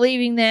for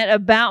believing that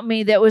about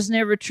me that was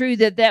never true,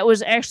 that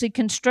was actually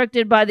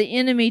constructed by the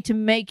enemy to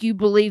make you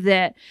believe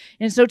that.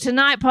 And so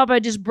tonight, Papa, I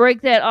just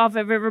break that off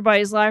of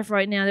everybody's life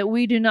right now, that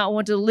we do not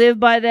want to live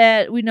by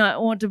that. We do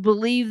not want to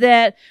believe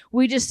that.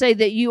 We just say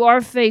that you are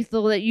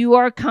faithful, that you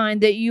are kind,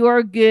 that you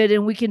are good,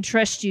 and we can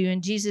trust you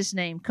in Jesus'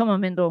 name. Come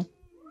on, Mendel.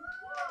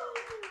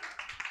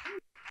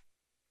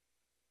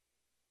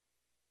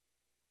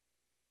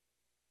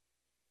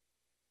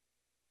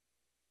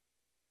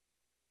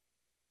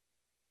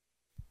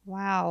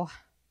 Wow.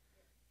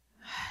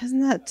 Isn't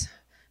that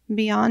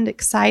beyond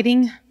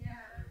exciting?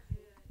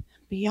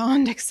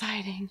 Beyond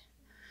exciting.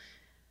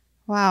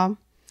 Wow.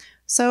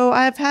 So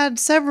I've had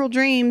several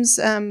dreams.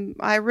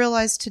 I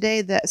realized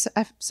today that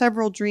I have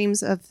several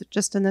dreams of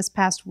just in this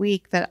past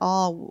week that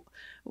all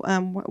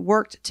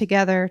worked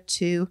together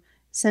to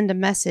send a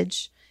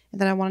message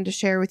that I wanted to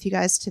share with you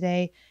guys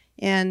today.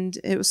 And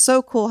it was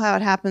so cool how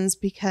it happens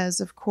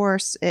because, of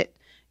course, it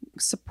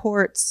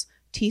supports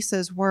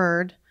Tisa's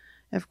word.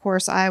 Of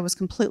course, I was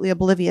completely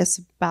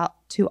oblivious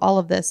to all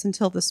of this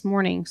until this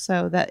morning,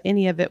 so that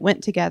any of it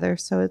went together.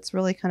 So it's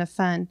really kind of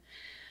fun.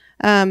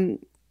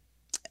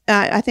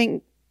 I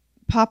think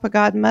Papa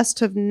God must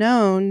have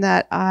known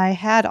that I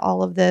had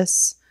all of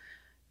this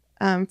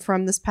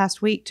from this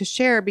past week to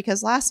share,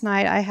 because last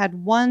night I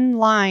had one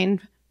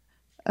line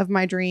of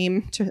my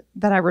dream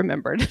that I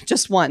remembered,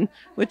 just one,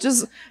 which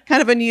is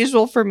kind of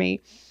unusual for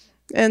me.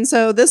 And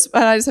so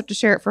I just have to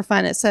share it for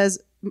fun. It says,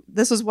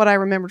 this is what I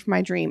remembered from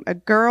my dream. A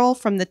girl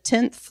from the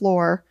 10th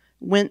floor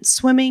went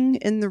swimming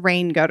in the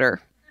rain gutter.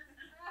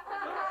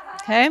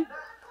 Okay?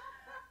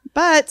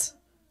 But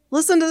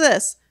listen to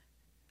this.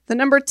 The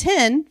number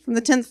 10 from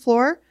the 10th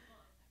floor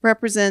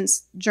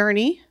represents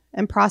journey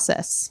and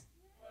process.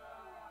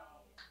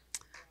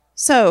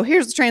 So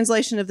here's the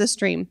translation of this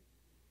dream.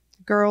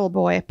 Girl,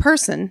 boy,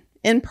 person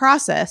in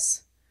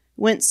process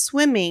went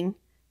swimming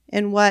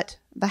in what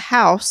the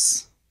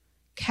house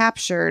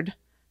captured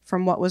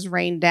from what was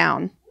rained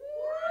down.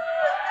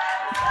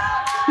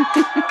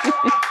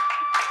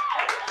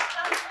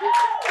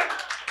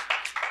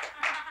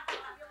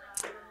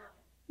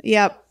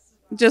 Yep,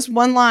 just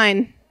one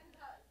line.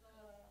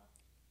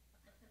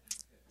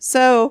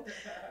 So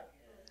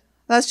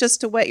that's just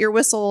to wet your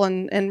whistle,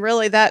 and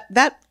really that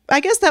I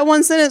guess that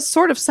one sentence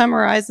sort of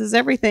summarizes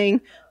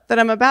everything that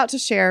I'm about to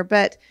share.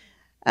 But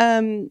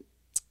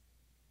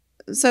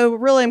so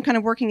really I'm kind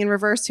of working in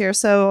reverse here.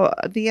 So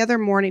the other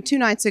morning, 2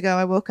 nights ago,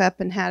 I woke up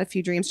and had a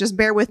few dreams. Just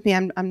bear with me.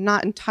 I'm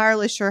not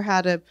entirely sure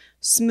how to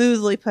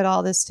smoothly put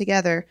all this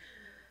together.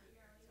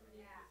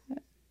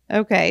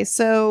 Okay,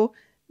 so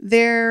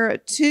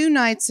 2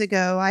 nights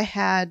ago, I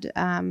had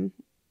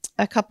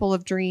a couple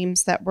of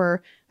dreams that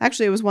were,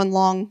 actually it was one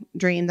long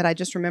dream that I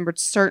just remembered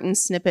certain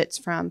snippets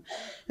from.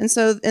 And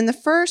so in the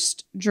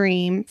first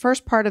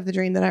part of the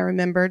dream that I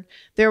remembered,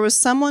 there was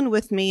someone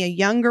with me, a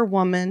younger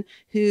woman,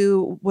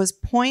 who was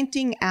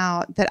pointing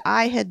out that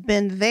I had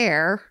been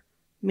there,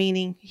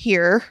 meaning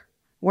here,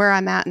 where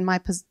I'm at in my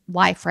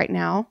life right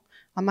now,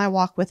 on my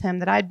walk with him,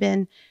 that I'd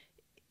been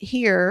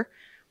here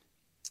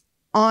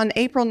on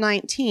April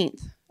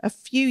 19th, a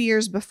few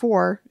years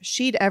before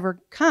she'd ever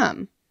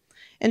come.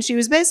 And she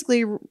was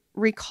basically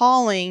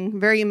recalling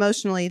very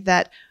emotionally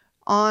that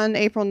on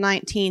April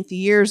 19th,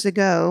 years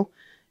ago,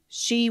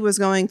 she was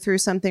going through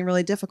something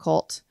really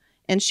difficult.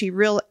 And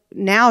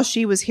now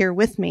she was here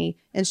with me.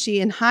 And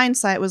she, in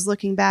hindsight, was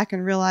looking back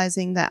and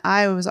realizing that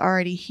I was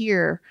already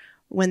here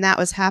when that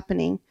was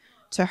happening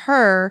to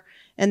her.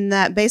 And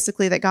that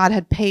basically that God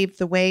had paved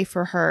the way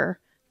for her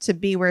to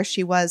be where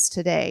she was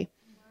today.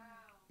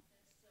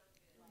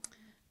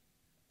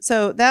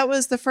 So that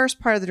was the first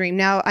part of the dream.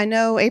 Now, I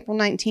know April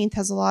 19th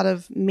has a lot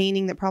of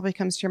meaning that probably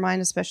comes to your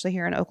mind, especially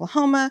here in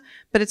Oklahoma,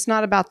 but it's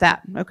not about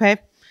that, okay?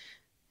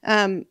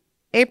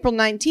 April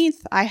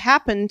 19th, I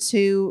happened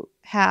to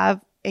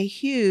have a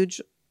huge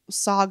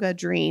saga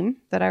dream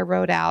that I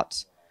wrote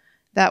out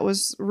that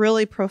was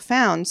really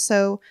profound.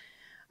 So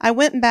I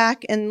went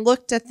back and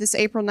looked at this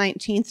April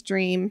 19th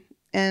dream,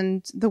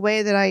 and the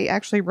way that I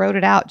actually wrote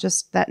it out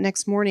just that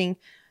next morning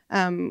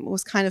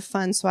was kind of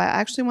fun. So I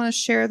actually want to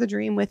share the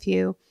dream with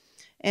you,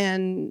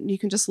 and you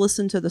can just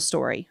listen to the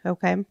story,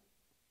 okay?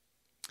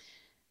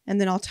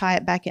 And then I'll tie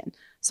it back in.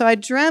 So I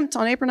dreamt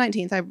on April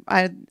 19th,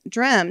 I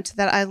dreamt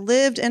that I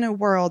lived in a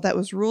world that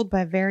was ruled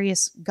by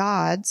various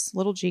gods,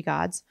 little g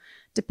gods,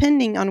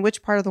 depending on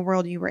which part of the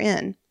world you were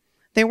in.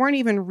 They weren't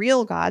even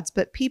real gods,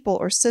 but people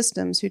or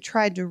systems who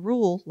tried to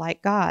rule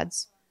like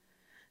gods.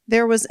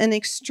 There was an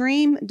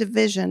extreme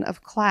division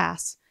of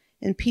class,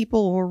 and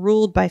people were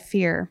ruled by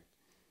fear.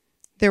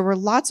 There were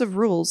lots of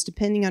rules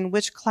depending on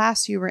which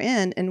class you were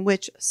in and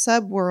which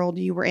subworld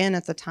you were in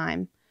at the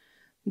time.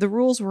 The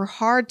rules were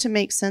hard to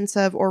make sense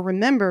of or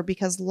remember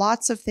because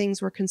lots of things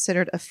were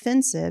considered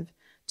offensive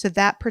to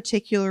that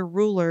particular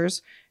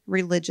ruler's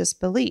religious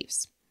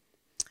beliefs.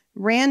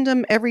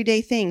 Random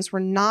everyday things were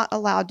not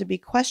allowed to be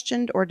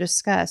questioned or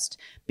discussed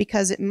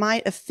because it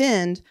might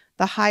offend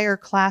the higher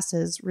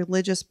classes'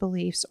 religious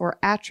beliefs or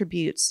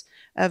attributes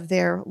of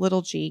their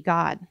little g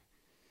God.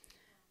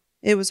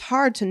 It was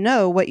hard to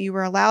know what you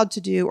were allowed to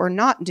do or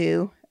not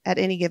do at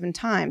any given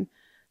time.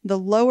 The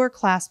lower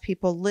class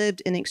people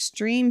lived in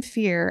extreme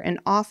fear and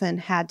often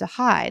had to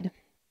hide.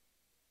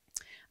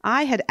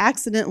 I had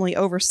accidentally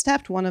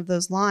overstepped one of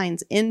those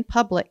lines in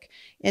public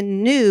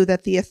and knew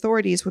that the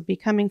authorities would be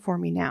coming for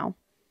me now.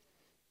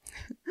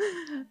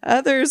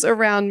 Others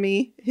around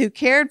me who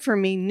cared for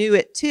me knew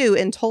it too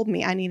and told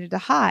me I needed to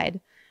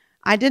hide.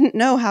 I didn't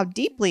know how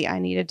deeply I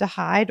needed to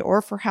hide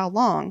or for how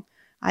long.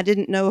 I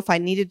didn't know if I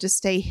needed to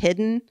stay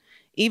hidden,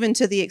 even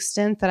to the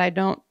extent that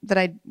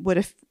I would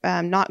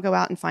have not go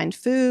out and find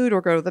food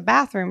or go to the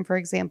bathroom, for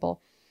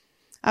example.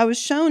 I was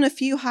shown a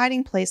few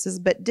hiding places,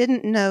 but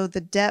didn't know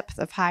the depth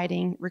of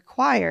hiding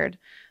required,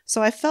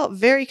 so I felt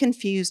very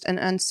confused and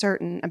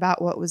uncertain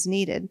about what was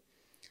needed.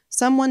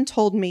 Someone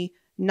told me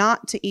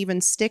not to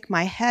even stick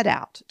my head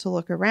out to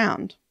look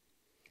around.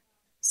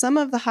 Some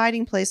of the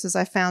hiding places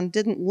I found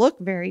didn't look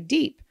very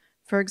deep.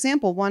 For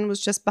example, one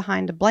was just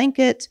behind a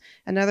blanket,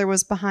 another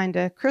was behind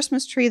a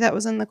Christmas tree that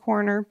was in the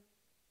corner.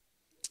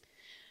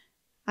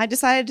 I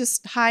decided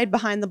to hide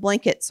behind the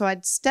blanket, so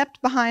I'd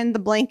stepped behind the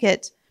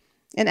blanket,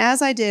 and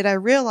as I did, I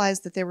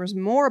realized that there was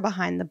more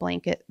behind the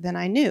blanket than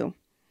I knew.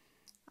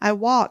 I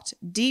walked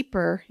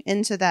deeper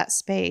into that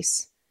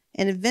space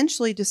and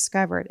eventually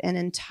discovered an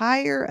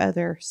entire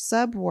other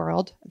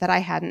subworld that I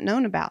hadn't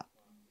known about.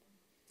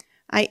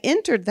 I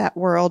entered that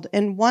world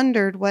and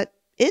wondered what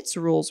its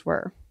rules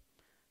were.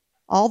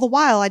 All the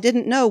while, I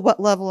didn't know what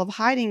level of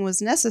hiding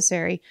was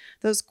necessary.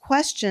 Those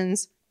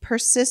questions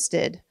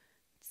persisted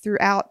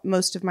throughout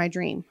most of my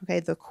dream. Okay,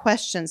 the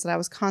questions that I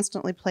was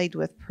constantly plagued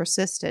with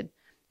persisted.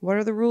 What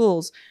are the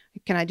rules?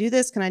 Can I do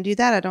this? Can I do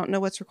that? I don't know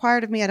what's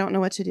required of me. I don't know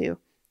what to do.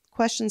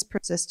 Questions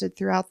persisted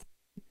throughout.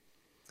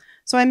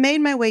 So I made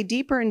my way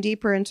deeper and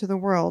deeper into the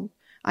world.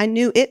 I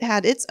knew it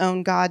had its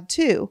own God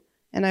too,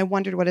 and I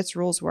wondered what its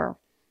rules were.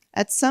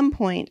 At some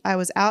point, I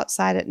was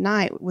outside at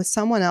night with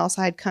someone else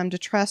I had come to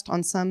trust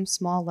on some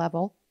small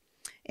level,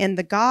 and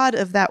the God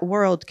of that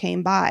world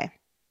came by.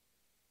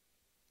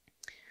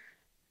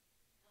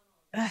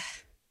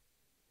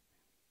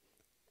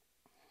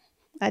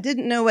 I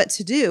didn't know what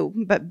to do,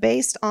 but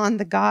based on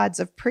the gods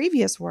of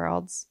previous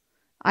worlds,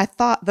 I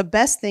thought the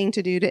best thing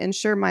to do to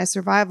ensure my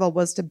survival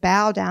was to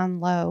bow down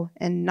low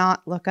and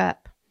not look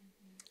up.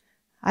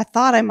 I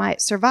thought I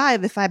might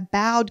survive if I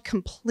bowed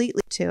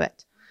completely to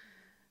it.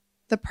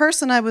 The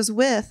person I was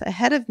with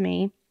ahead of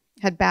me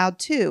had bowed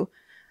too.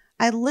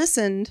 I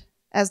listened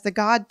as the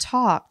God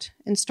talked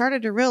and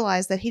started to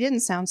realize that he didn't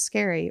sound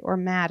scary or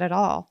mad at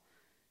all.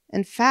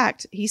 In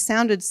fact, he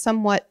sounded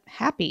somewhat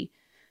happy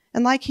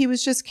and like he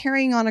was just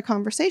carrying on a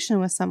conversation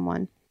with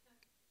someone.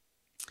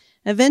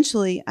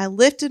 Eventually, I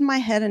lifted my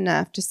head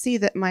enough to see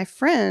that my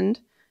friend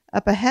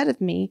up ahead of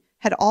me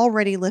had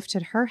already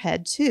lifted her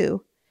head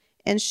too,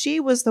 and she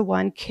was the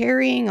one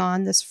carrying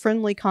on this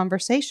friendly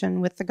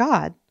conversation with the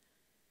God.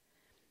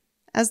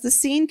 As the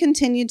scene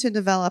continued to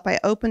develop, I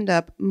opened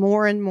up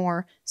more and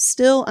more,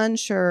 still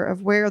unsure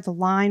of where the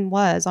line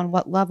was on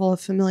what level of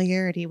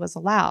familiarity was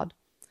allowed.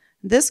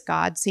 This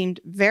God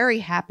seemed very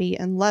happy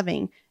and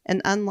loving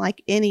and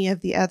unlike any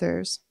of the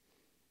others.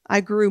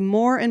 I grew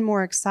more and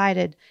more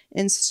excited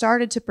and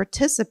started to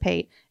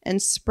participate in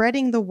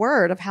spreading the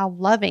word of how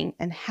loving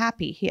and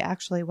happy he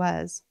actually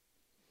was.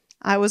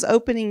 I was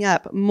opening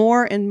up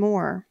more and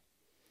more.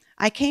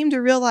 I came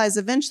to realize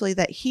eventually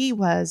that he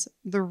was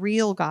the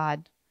real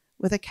God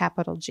with a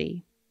capital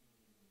G.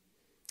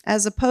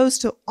 As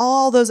opposed to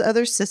all those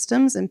other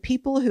systems and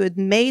people who had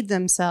made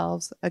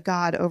themselves a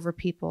God over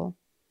people.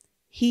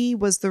 He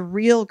was the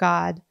real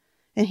God,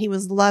 and he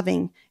was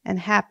loving and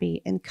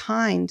happy and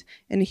kind,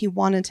 and he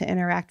wanted to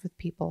interact with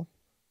people.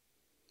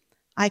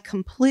 I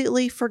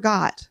completely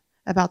forgot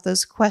about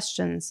those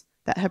questions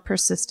that had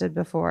persisted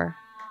before.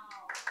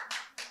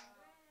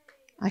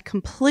 I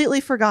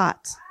completely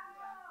forgot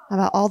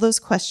about all those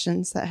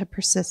questions that had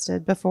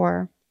persisted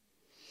before.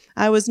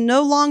 I was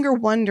no longer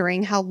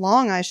wondering how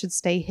long I should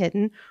stay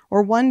hidden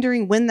or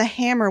wondering when the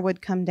hammer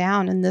would come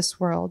down in this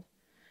world.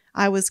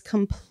 I was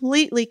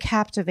completely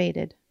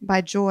captivated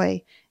by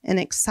joy and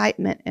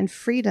excitement and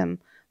freedom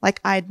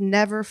like I'd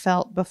never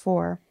felt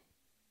before.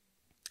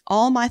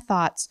 All my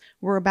thoughts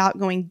were about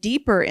going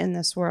deeper in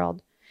this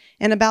world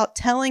and about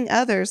telling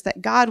others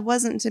that God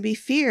wasn't to be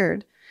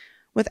feared.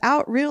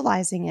 Without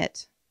realizing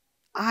it,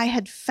 I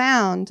had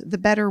found the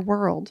better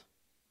world,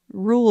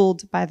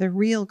 ruled by the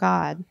real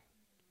God.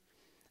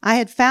 I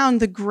had found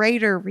the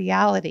greater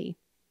reality.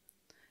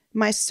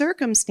 My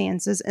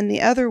circumstances in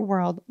the other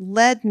world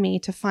led me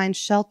to find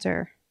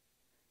shelter.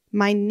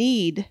 My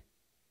need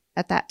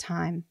at that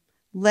time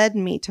led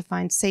me to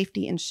find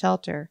safety and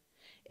shelter.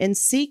 In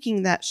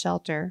seeking that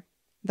shelter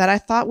that I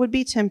thought would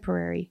be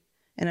temporary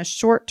and a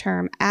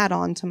short-term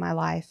add-on to my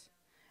life,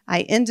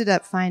 I ended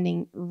up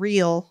finding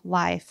real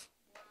life.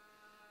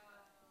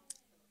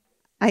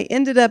 I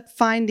ended up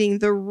finding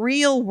the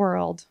real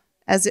world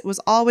as it was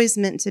always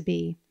meant to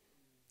be.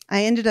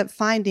 I ended up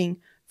finding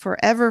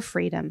forever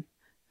freedom,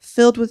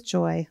 filled with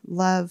joy,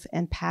 love,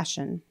 and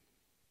passion.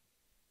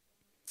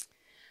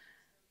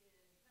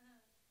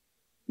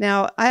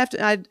 Now,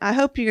 I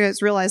hope you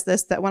guys realize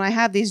this, that when I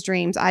have these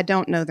dreams, I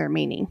don't know their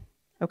meaning.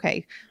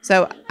 Okay,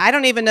 so I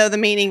don't even know the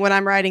meaning when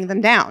I'm writing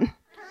them down.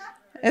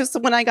 It's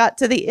when I got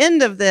to the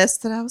end of this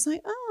that I was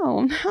like,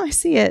 oh, now I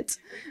see it.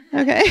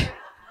 Okay.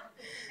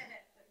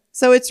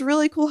 So it's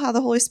really cool how the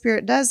Holy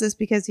Spirit does this,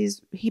 because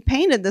he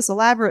painted this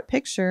elaborate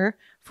picture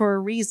for a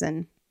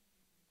reason.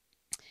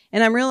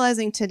 And I'm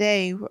realizing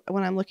today,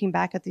 when I'm looking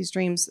back at these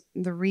dreams,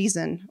 the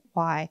reason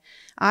why.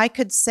 I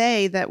could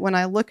say that when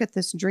I look at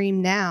this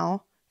dream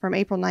now from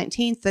April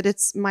 19th, that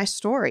it's my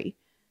story.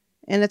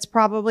 And it's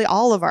probably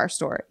all of our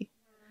story.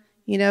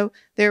 You know,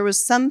 there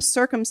was some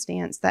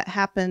circumstance that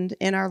happened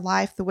in our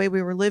life, the way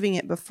we were living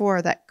it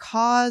before, that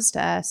caused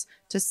us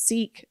to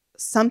seek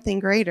something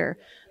greater,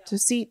 to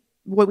seek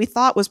what we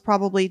thought was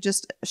probably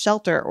just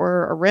shelter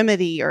or a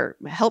remedy or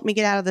help me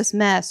get out of this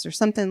mess or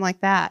something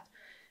like that.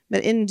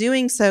 But in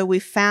doing so, we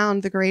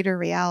found the greater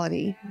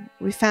reality.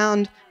 We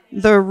found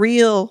the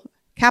real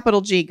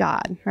capital G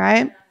God,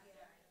 right?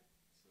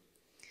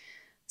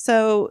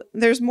 So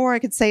there's more I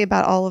could say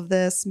about all of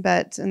this,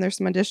 and there's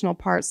some additional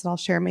parts that I'll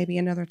share maybe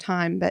another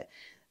time. But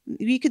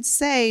you could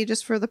say,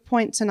 just for the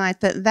point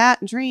tonight,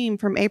 that dream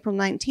from April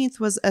 19th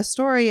was a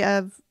story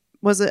of,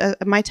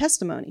 my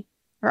testimony,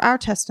 or our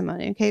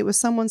testimony. Okay, it was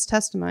someone's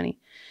testimony.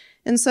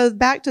 And so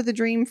back to the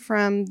dream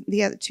from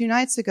the other 2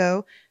 nights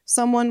ago,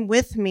 someone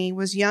with me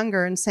was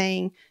younger and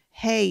saying,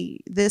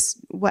 hey,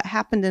 what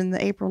happened in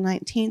the April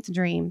 19th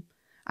dream,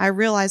 I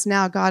realize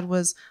now God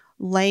was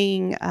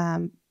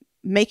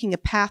making a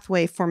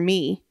pathway for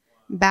me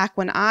back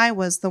when I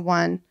was the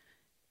one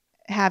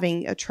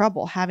having a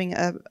trouble, having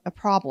a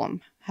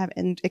problem,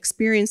 and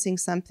experiencing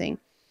something.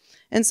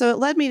 And so it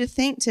led me to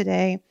think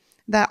today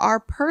that our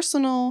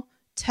personal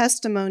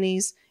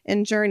testimonies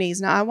and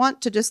journeys. Now, I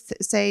want to just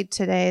say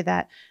today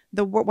that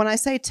when I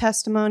say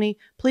testimony,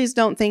 please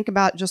don't think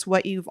about just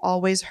what you've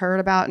always heard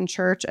about in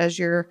church as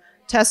your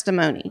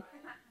testimony.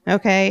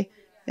 Okay?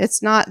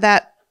 It's not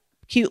that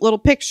cute little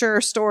picture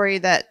or story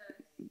that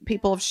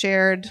people have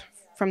shared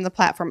from the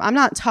platform. I'm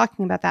not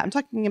talking about that. I'm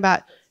talking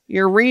about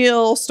your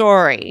real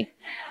story.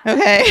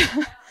 Okay?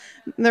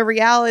 The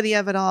reality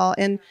of it all.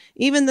 And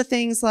even the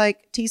things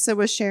like Tisa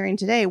was sharing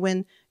today,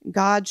 when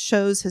God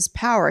shows his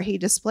power, he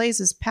displays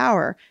his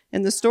power.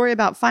 And the story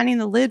about finding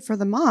the lid for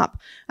the mop.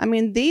 I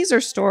mean, these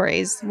are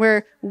stories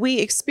where we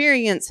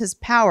experience his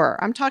power.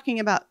 I'm talking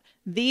about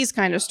these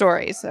kind of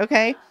stories,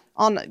 okay?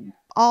 On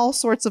all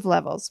sorts of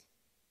levels.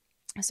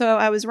 So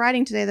I was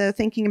writing today, though,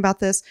 thinking about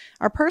this.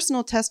 Our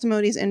personal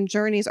testimonies and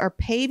journeys are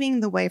paving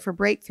the way for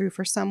breakthrough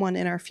for someone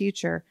in our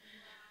future.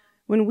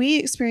 When we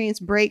experience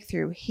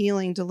breakthrough,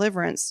 healing,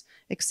 deliverance,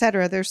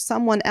 etc., there's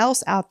someone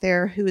else out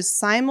there who is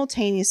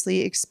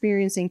simultaneously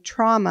experiencing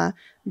trauma,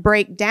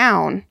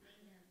 breakdown,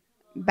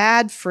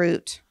 bad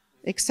fruit,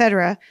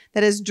 etc.,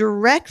 that is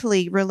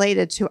directly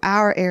related to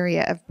our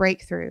area of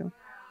breakthrough.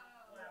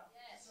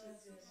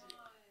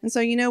 And so,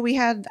 you know,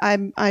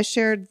 I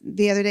shared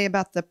the other day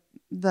about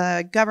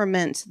the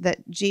government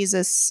that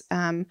Jesus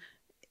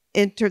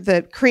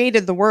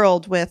created the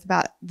world with,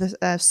 about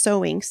the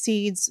sowing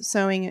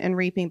and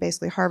reaping,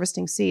 basically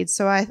harvesting seeds.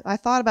 So I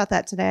thought about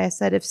that today. I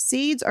said, if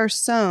seeds are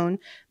sown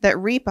that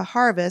reap a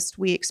harvest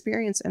we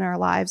experience in our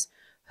lives,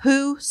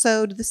 who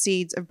sowed the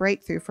seeds of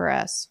breakthrough for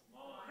us?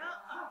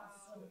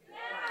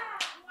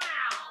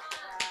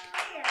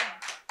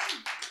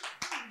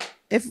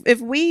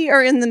 If we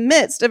are in the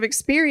midst of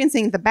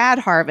experiencing the bad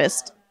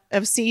harvest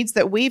of seeds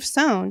that we've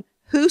sown,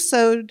 who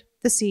sowed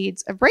the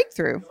seeds of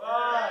breakthrough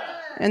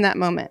in that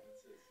moment?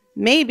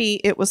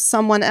 Maybe it was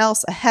someone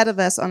else ahead of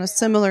us on a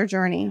similar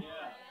journey.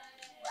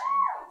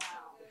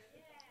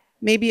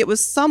 Maybe it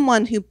was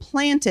someone who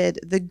planted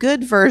the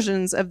good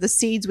versions of the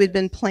seeds we'd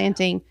been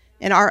planting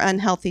in our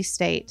unhealthy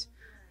state.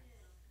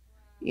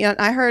 You know,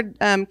 I heard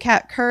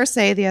Kat Kerr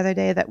say the other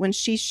day that when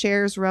she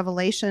shares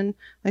revelation,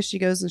 like she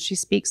goes and she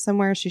speaks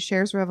somewhere, she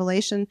shares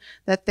revelation,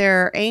 that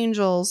there are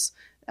angels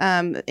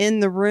in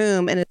the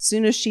room, and as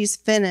soon as she's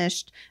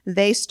finished,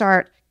 they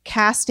start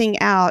casting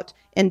out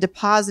and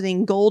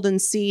depositing golden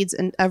seeds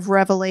of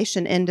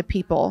revelation into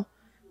people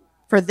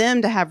for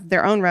them to have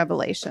their own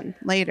revelation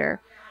later.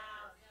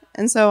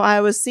 And so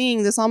I was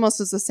seeing this almost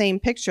as the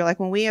same picture. Like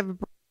when we have a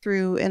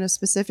breakthrough in a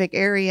specific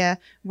area,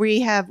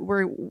 we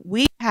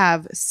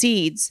have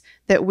seeds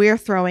that we're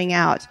throwing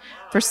out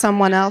for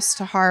someone else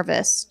to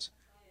harvest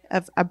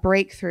of a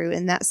breakthrough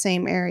in that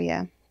same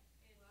area.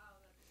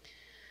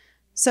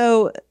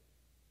 So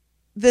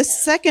the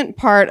second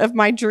part of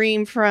my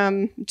dream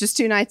from just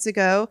 2 nights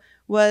ago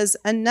was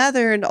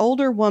an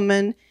older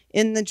woman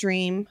in the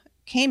dream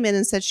came in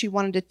and said she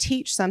wanted to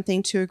teach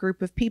something to a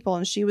group of people.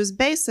 And she was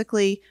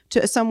basically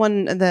to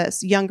someone in the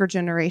younger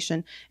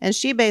generation. And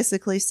she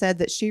basically said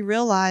that she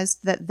realized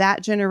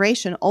that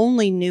generation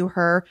only knew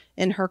her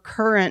in her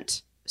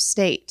current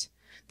state.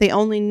 They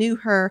only knew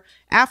her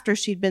after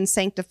she'd been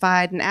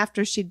sanctified and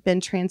after she'd been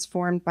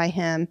transformed by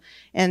him.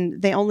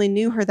 And they only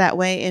knew her that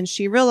way. And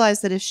she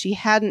realized that if she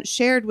hadn't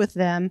shared with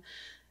them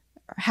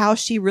how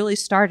she really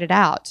started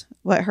out,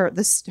 what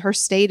her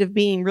state of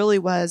being really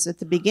was at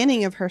the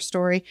beginning of her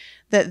story,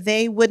 that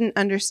they wouldn't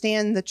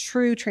understand the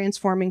true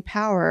transforming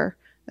power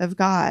of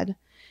God.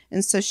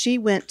 And so she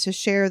went to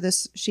share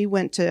this,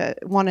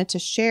 wanted to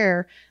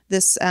share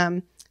this,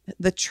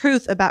 the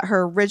truth about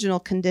her original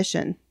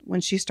condition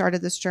when she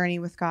started this journey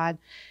with God.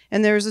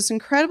 And there was this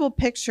incredible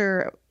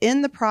picture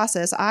in the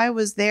process. I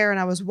was there and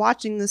I was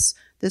watching this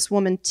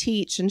woman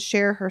teach and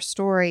share her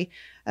story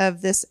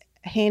of this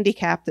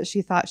handicap that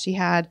she thought she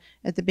had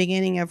at the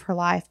beginning of her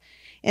life.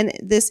 And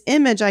this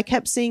image, I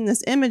kept seeing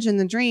this image in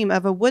the dream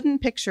of a wooden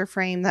picture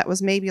frame that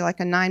was maybe like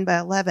a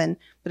 9x11.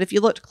 But if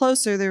you looked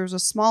closer, there was a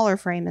smaller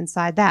frame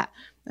inside that.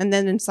 And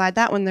then inside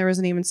that one, there was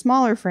an even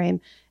smaller frame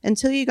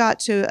until you got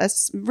to a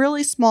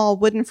really small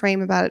wooden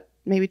frame, about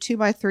maybe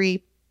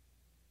 2x3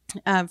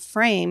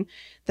 frame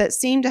that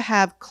seemed to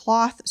have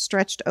cloth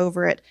stretched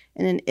over it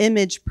and an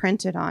image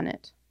printed on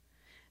it.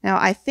 Now,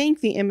 I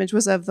think the image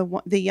was of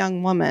the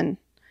young woman,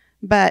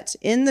 but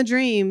in the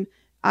dream,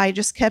 I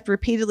just kept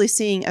repeatedly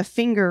seeing a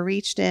finger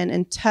reached in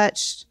and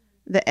touched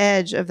the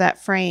edge of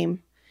that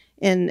frame.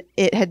 And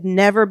it had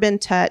never been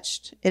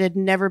touched. It had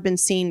never been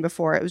seen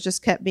before. It was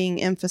just kept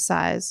being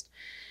emphasized.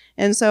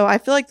 And so I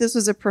feel like this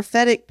was a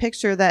prophetic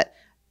picture that,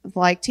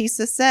 like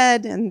Tisa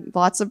said, and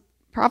lots of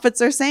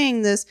prophets are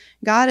saying this,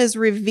 God is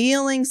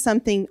revealing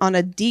something on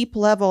a deep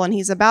level, and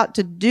he's about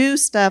to do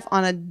stuff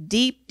on a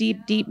deep,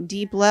 deep, deep,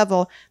 deep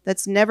level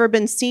that's never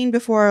been seen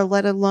before,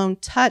 let alone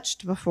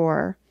touched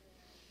before.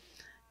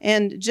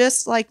 And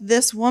just like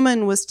this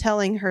woman was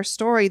telling her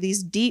story,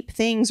 these deep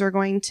things are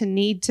going to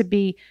need to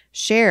be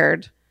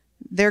shared.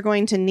 They're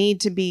going to need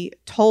to be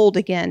told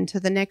again to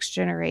the next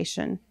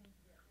generation.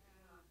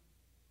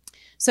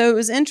 So it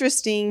was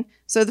interesting.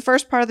 So the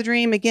first part of the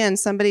dream, again,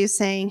 somebody is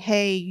saying,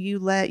 hey, you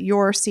let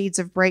your seeds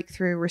of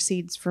breakthrough were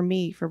seeds for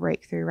me for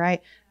breakthrough,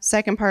 right?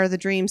 Second part of the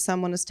dream,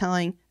 someone is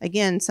telling,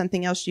 again,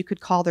 something else you could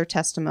call their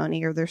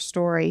testimony or their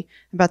story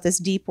about this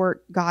deep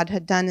work God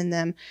had done in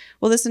them.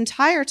 Well, this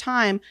entire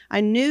time, I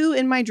knew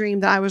in my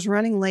dream that I was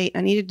running late. I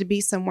needed to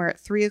be somewhere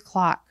at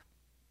 3:00.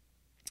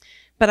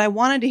 But I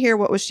wanted to hear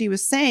what she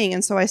was saying,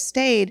 and so I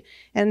stayed.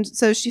 And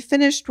so she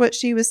finished what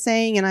she was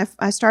saying, and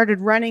I started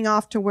running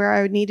off to where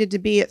I needed to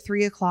be at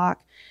 3:00.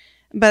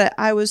 But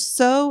I was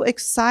so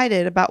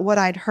excited about what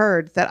I'd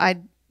heard that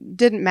it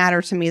didn't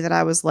matter to me that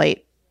I was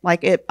late.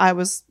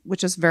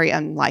 Which is very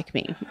unlike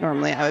me.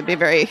 Normally, I would be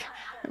very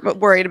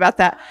worried about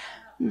that.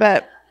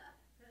 But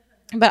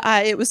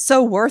it was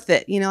so worth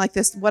it. Like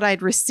this, what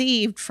I'd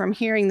received from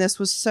hearing this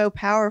was so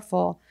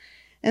powerful.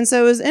 And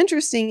so it was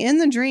interesting. In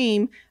the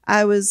dream,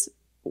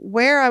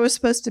 where I was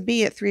supposed to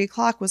be at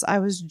 3:00 I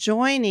was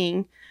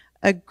joining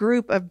a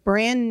group of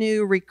brand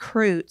new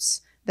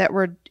recruits that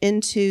were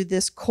into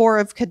this Corps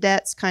of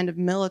Cadets kind of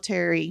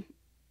military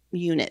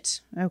unit,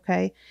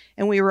 okay?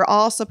 And we were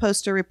all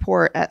supposed to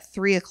report at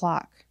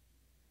 3:00.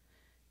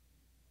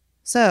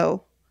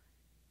 So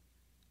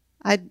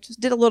I just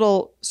did a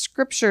little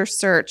scripture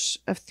search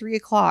of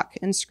 3:00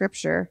 in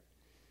scripture.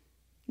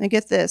 And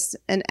get this,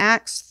 in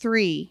Acts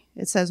 3,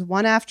 it says,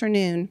 one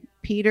afternoon,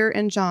 Peter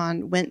and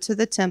John went to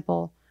the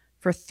temple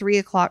for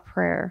 3:00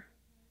 prayer.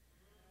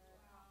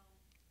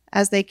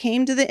 As they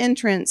came to the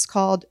entrance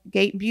called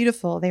Gate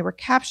Beautiful, they were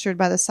captured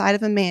by the sight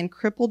of a man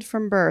crippled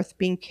from birth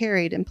being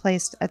carried and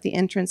placed at the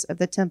entrance of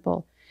the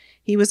temple.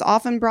 He was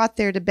often brought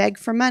there to beg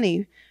for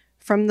money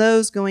from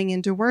those going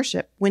in to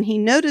worship. When he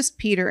noticed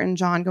Peter and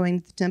John going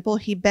to the temple,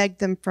 he begged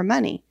them for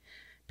money.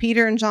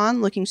 Peter and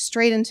John, looking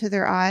straight into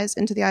the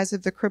eyes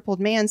of the crippled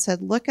man,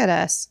 said, "Look at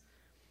us."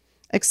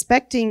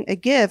 Expecting a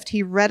gift,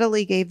 he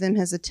readily gave them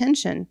his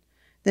attention.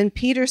 Then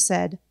Peter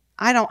said,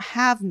 "I don't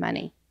have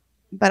money,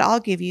 but I'll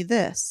give you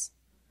this."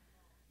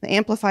 The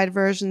Amplified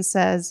Version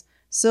says,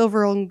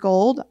 "Silver and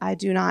gold I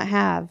do not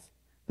have,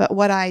 but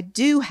what I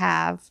do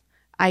have,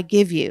 I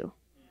give you."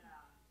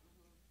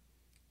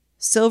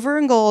 Silver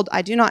and gold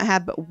I do not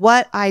have, but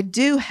what I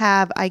do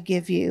have, I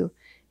give you.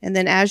 And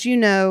then, as you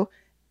know,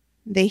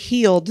 they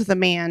healed the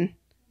man,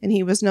 and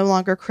he was no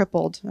longer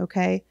crippled,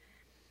 okay?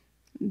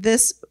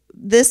 This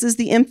is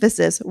the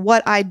emphasis.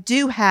 What I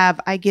do have,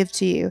 I give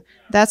to you.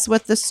 That's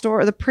what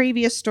the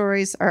previous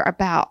stories are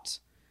about.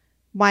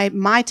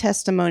 My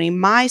testimony,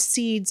 my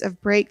seeds of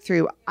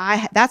breakthrough,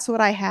 that's what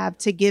I have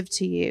to give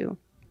to you.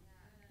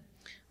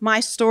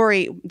 My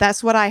story,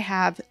 that's what I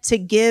have to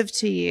give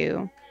to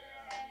you.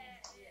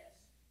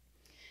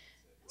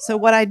 So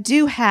what I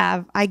do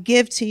have, I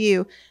give to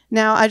you.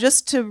 Now, I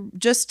just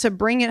to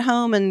bring it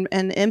home and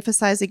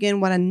emphasize again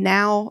what a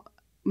now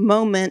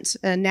moment,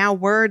 a now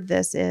word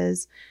this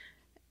is.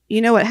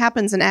 You know what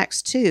happens in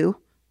Acts 2?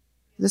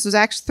 This was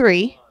Acts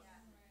 3.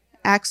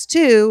 Acts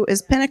 2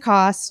 is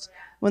Pentecost,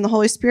 when the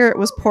Holy Spirit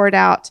was poured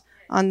out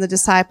on the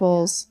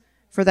disciples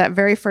for that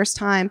very first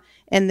time.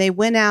 And they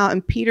went out,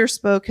 and Peter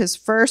spoke his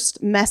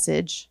first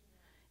message,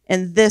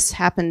 and this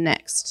happened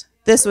next.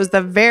 This was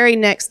the very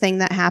next thing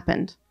that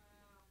happened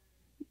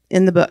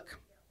in the book.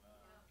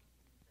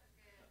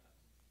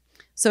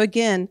 So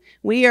again,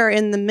 we are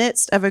in the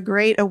midst of a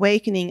great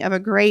awakening, of a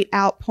great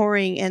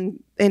outpouring,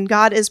 and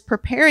God is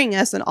preparing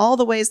us in all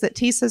the ways that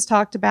Tisa's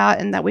talked about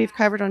and that we've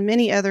covered on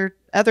many other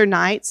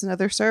nights and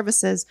other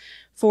services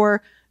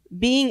for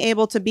being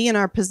able to be in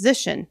our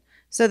position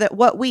so that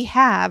what we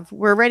have,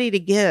 we're ready to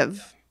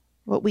give.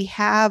 What we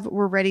have,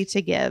 we're ready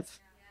to give.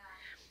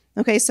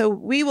 Okay, so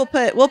we'll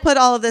put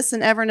all of this in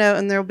Evernote,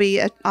 and there'll be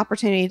an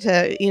opportunity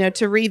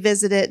to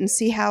revisit it and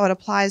see how it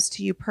applies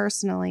to you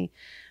personally.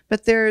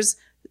 But there's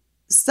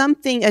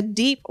a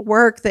deep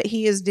work that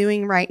he is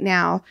doing right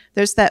now.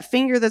 There's that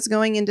finger that's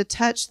going in to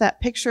touch that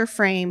picture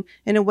frame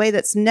in a way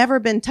that's never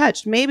been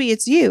touched. Maybe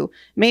it's you.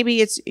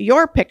 Maybe it's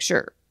your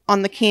picture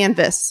on the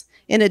canvas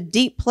in a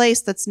deep place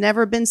that's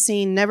never been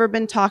seen, never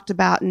been talked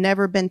about,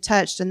 never been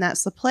touched. And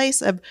that's the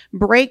place of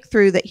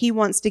breakthrough that he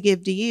wants to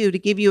give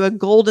you a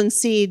golden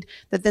seed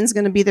that then is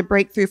going to be the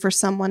breakthrough for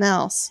someone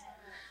else.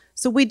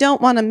 So we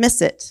don't want to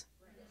miss it.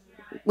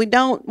 We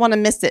don't want to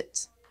miss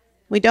it.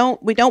 We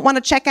don't want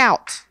to check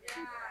out.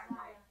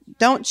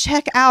 Don't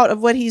check out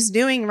of what he's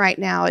doing right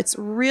now. It's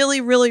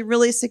really, really,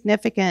 really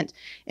significant.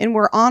 And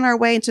we're on our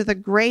way into the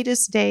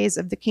greatest days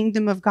of the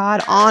kingdom of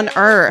God on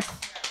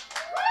earth.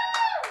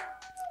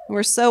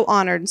 We're so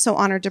honored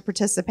to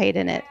participate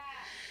in it.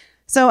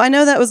 So I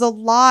know that was a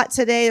lot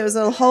today. It was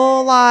a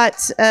whole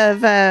lot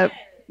of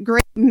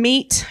great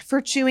meat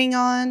for chewing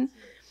on.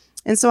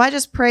 And so I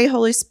just pray,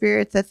 Holy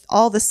Spirit, that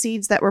all the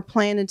seeds that were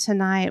planted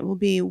tonight will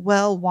be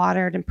well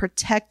watered and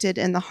protected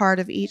in the heart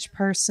of each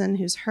person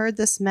who's heard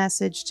this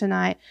message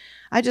tonight.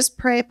 I just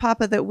pray,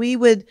 Papa, that we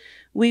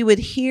would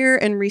hear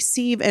and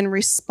receive and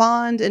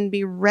respond and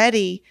be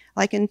ready,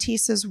 like in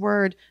Tisa's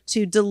word,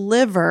 to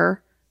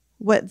deliver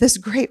what this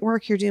great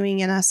work you're doing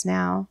in us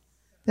now.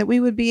 That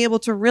we would be able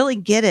to really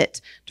get it,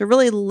 to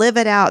really live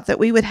it out, that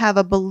we would have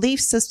a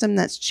belief system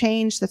that's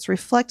changed, that's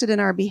reflected in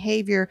our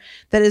behavior,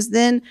 that is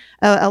then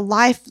a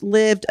life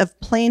lived of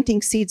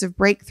planting seeds of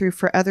breakthrough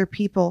for other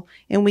people.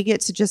 And we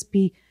get to just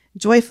be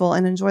joyful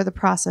and enjoy the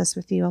process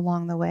with you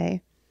along the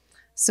way.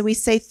 So we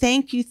say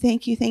thank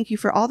you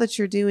for all that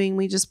you're doing.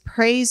 We just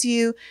praise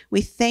you.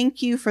 We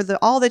thank you for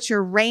all that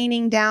you're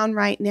raining down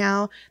right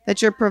now,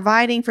 that you're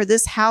providing for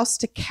this house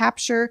to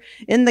capture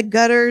in the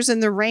gutters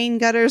and the rain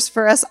gutters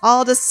for us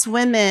all to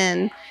swim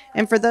in.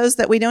 And for those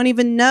that we don't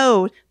even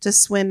know to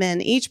swim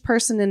in, each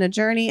person in a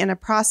journey and a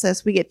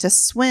process, we get to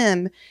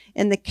swim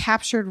in the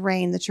captured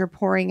rain that you're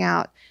pouring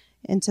out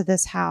into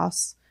this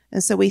house.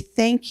 And so we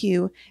thank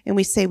you and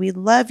we say we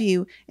love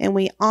you and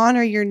we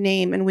honor your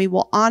name, and we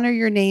will honor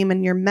your name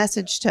and your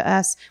message to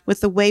us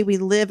with the way we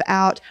live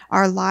out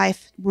our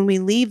life when we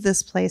leave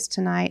this place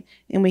tonight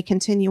and we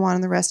continue on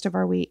in the rest of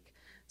our week.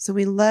 So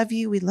we love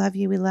you, we love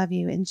you, we love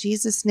you. In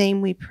Jesus' name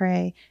we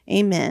pray.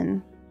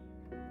 Amen.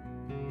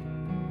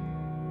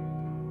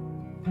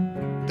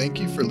 Thank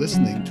you for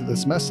listening to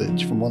this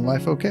message from One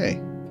Life OK.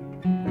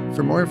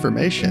 For more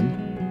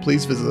information,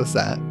 please visit us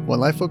at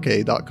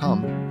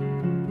onelifeok.com.